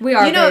 but we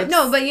are. Babes.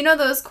 No, but you know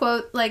those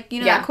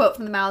that quote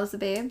from the mouths of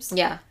babes.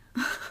 Yeah,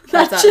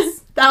 that's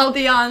us. That'll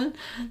be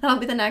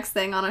the next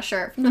thing on a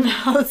shirt from the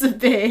mouths of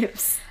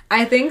babes.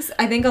 I think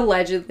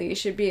allegedly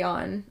should be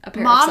on a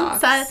pair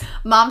of socks.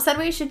 Mom said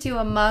we should do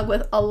a mug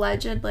with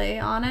allegedly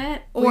on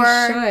it. Or we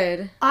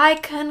should. I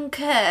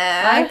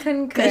concur.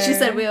 Because she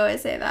said we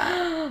always say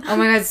that. Oh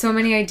my god, so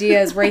many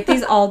ideas. Write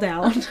these all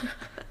down.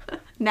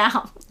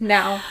 Now.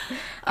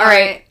 All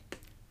right.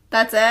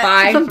 That's it.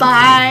 Bye.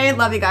 Bye.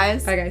 Love you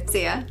guys. Bye, guys.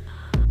 See ya.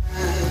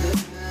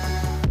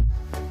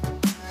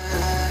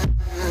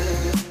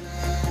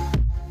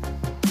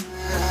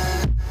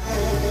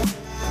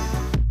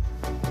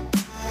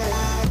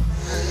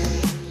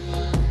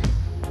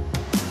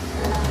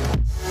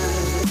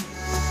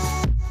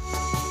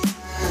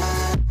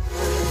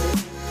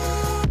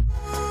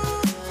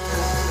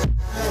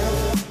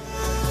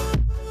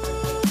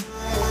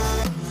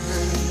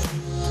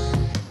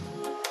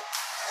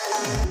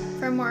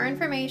 For more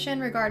information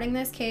regarding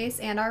this case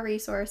and our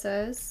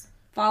resources,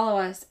 follow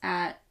us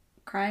at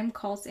Crime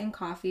Cults and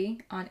Coffee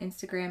on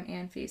Instagram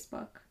and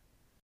Facebook.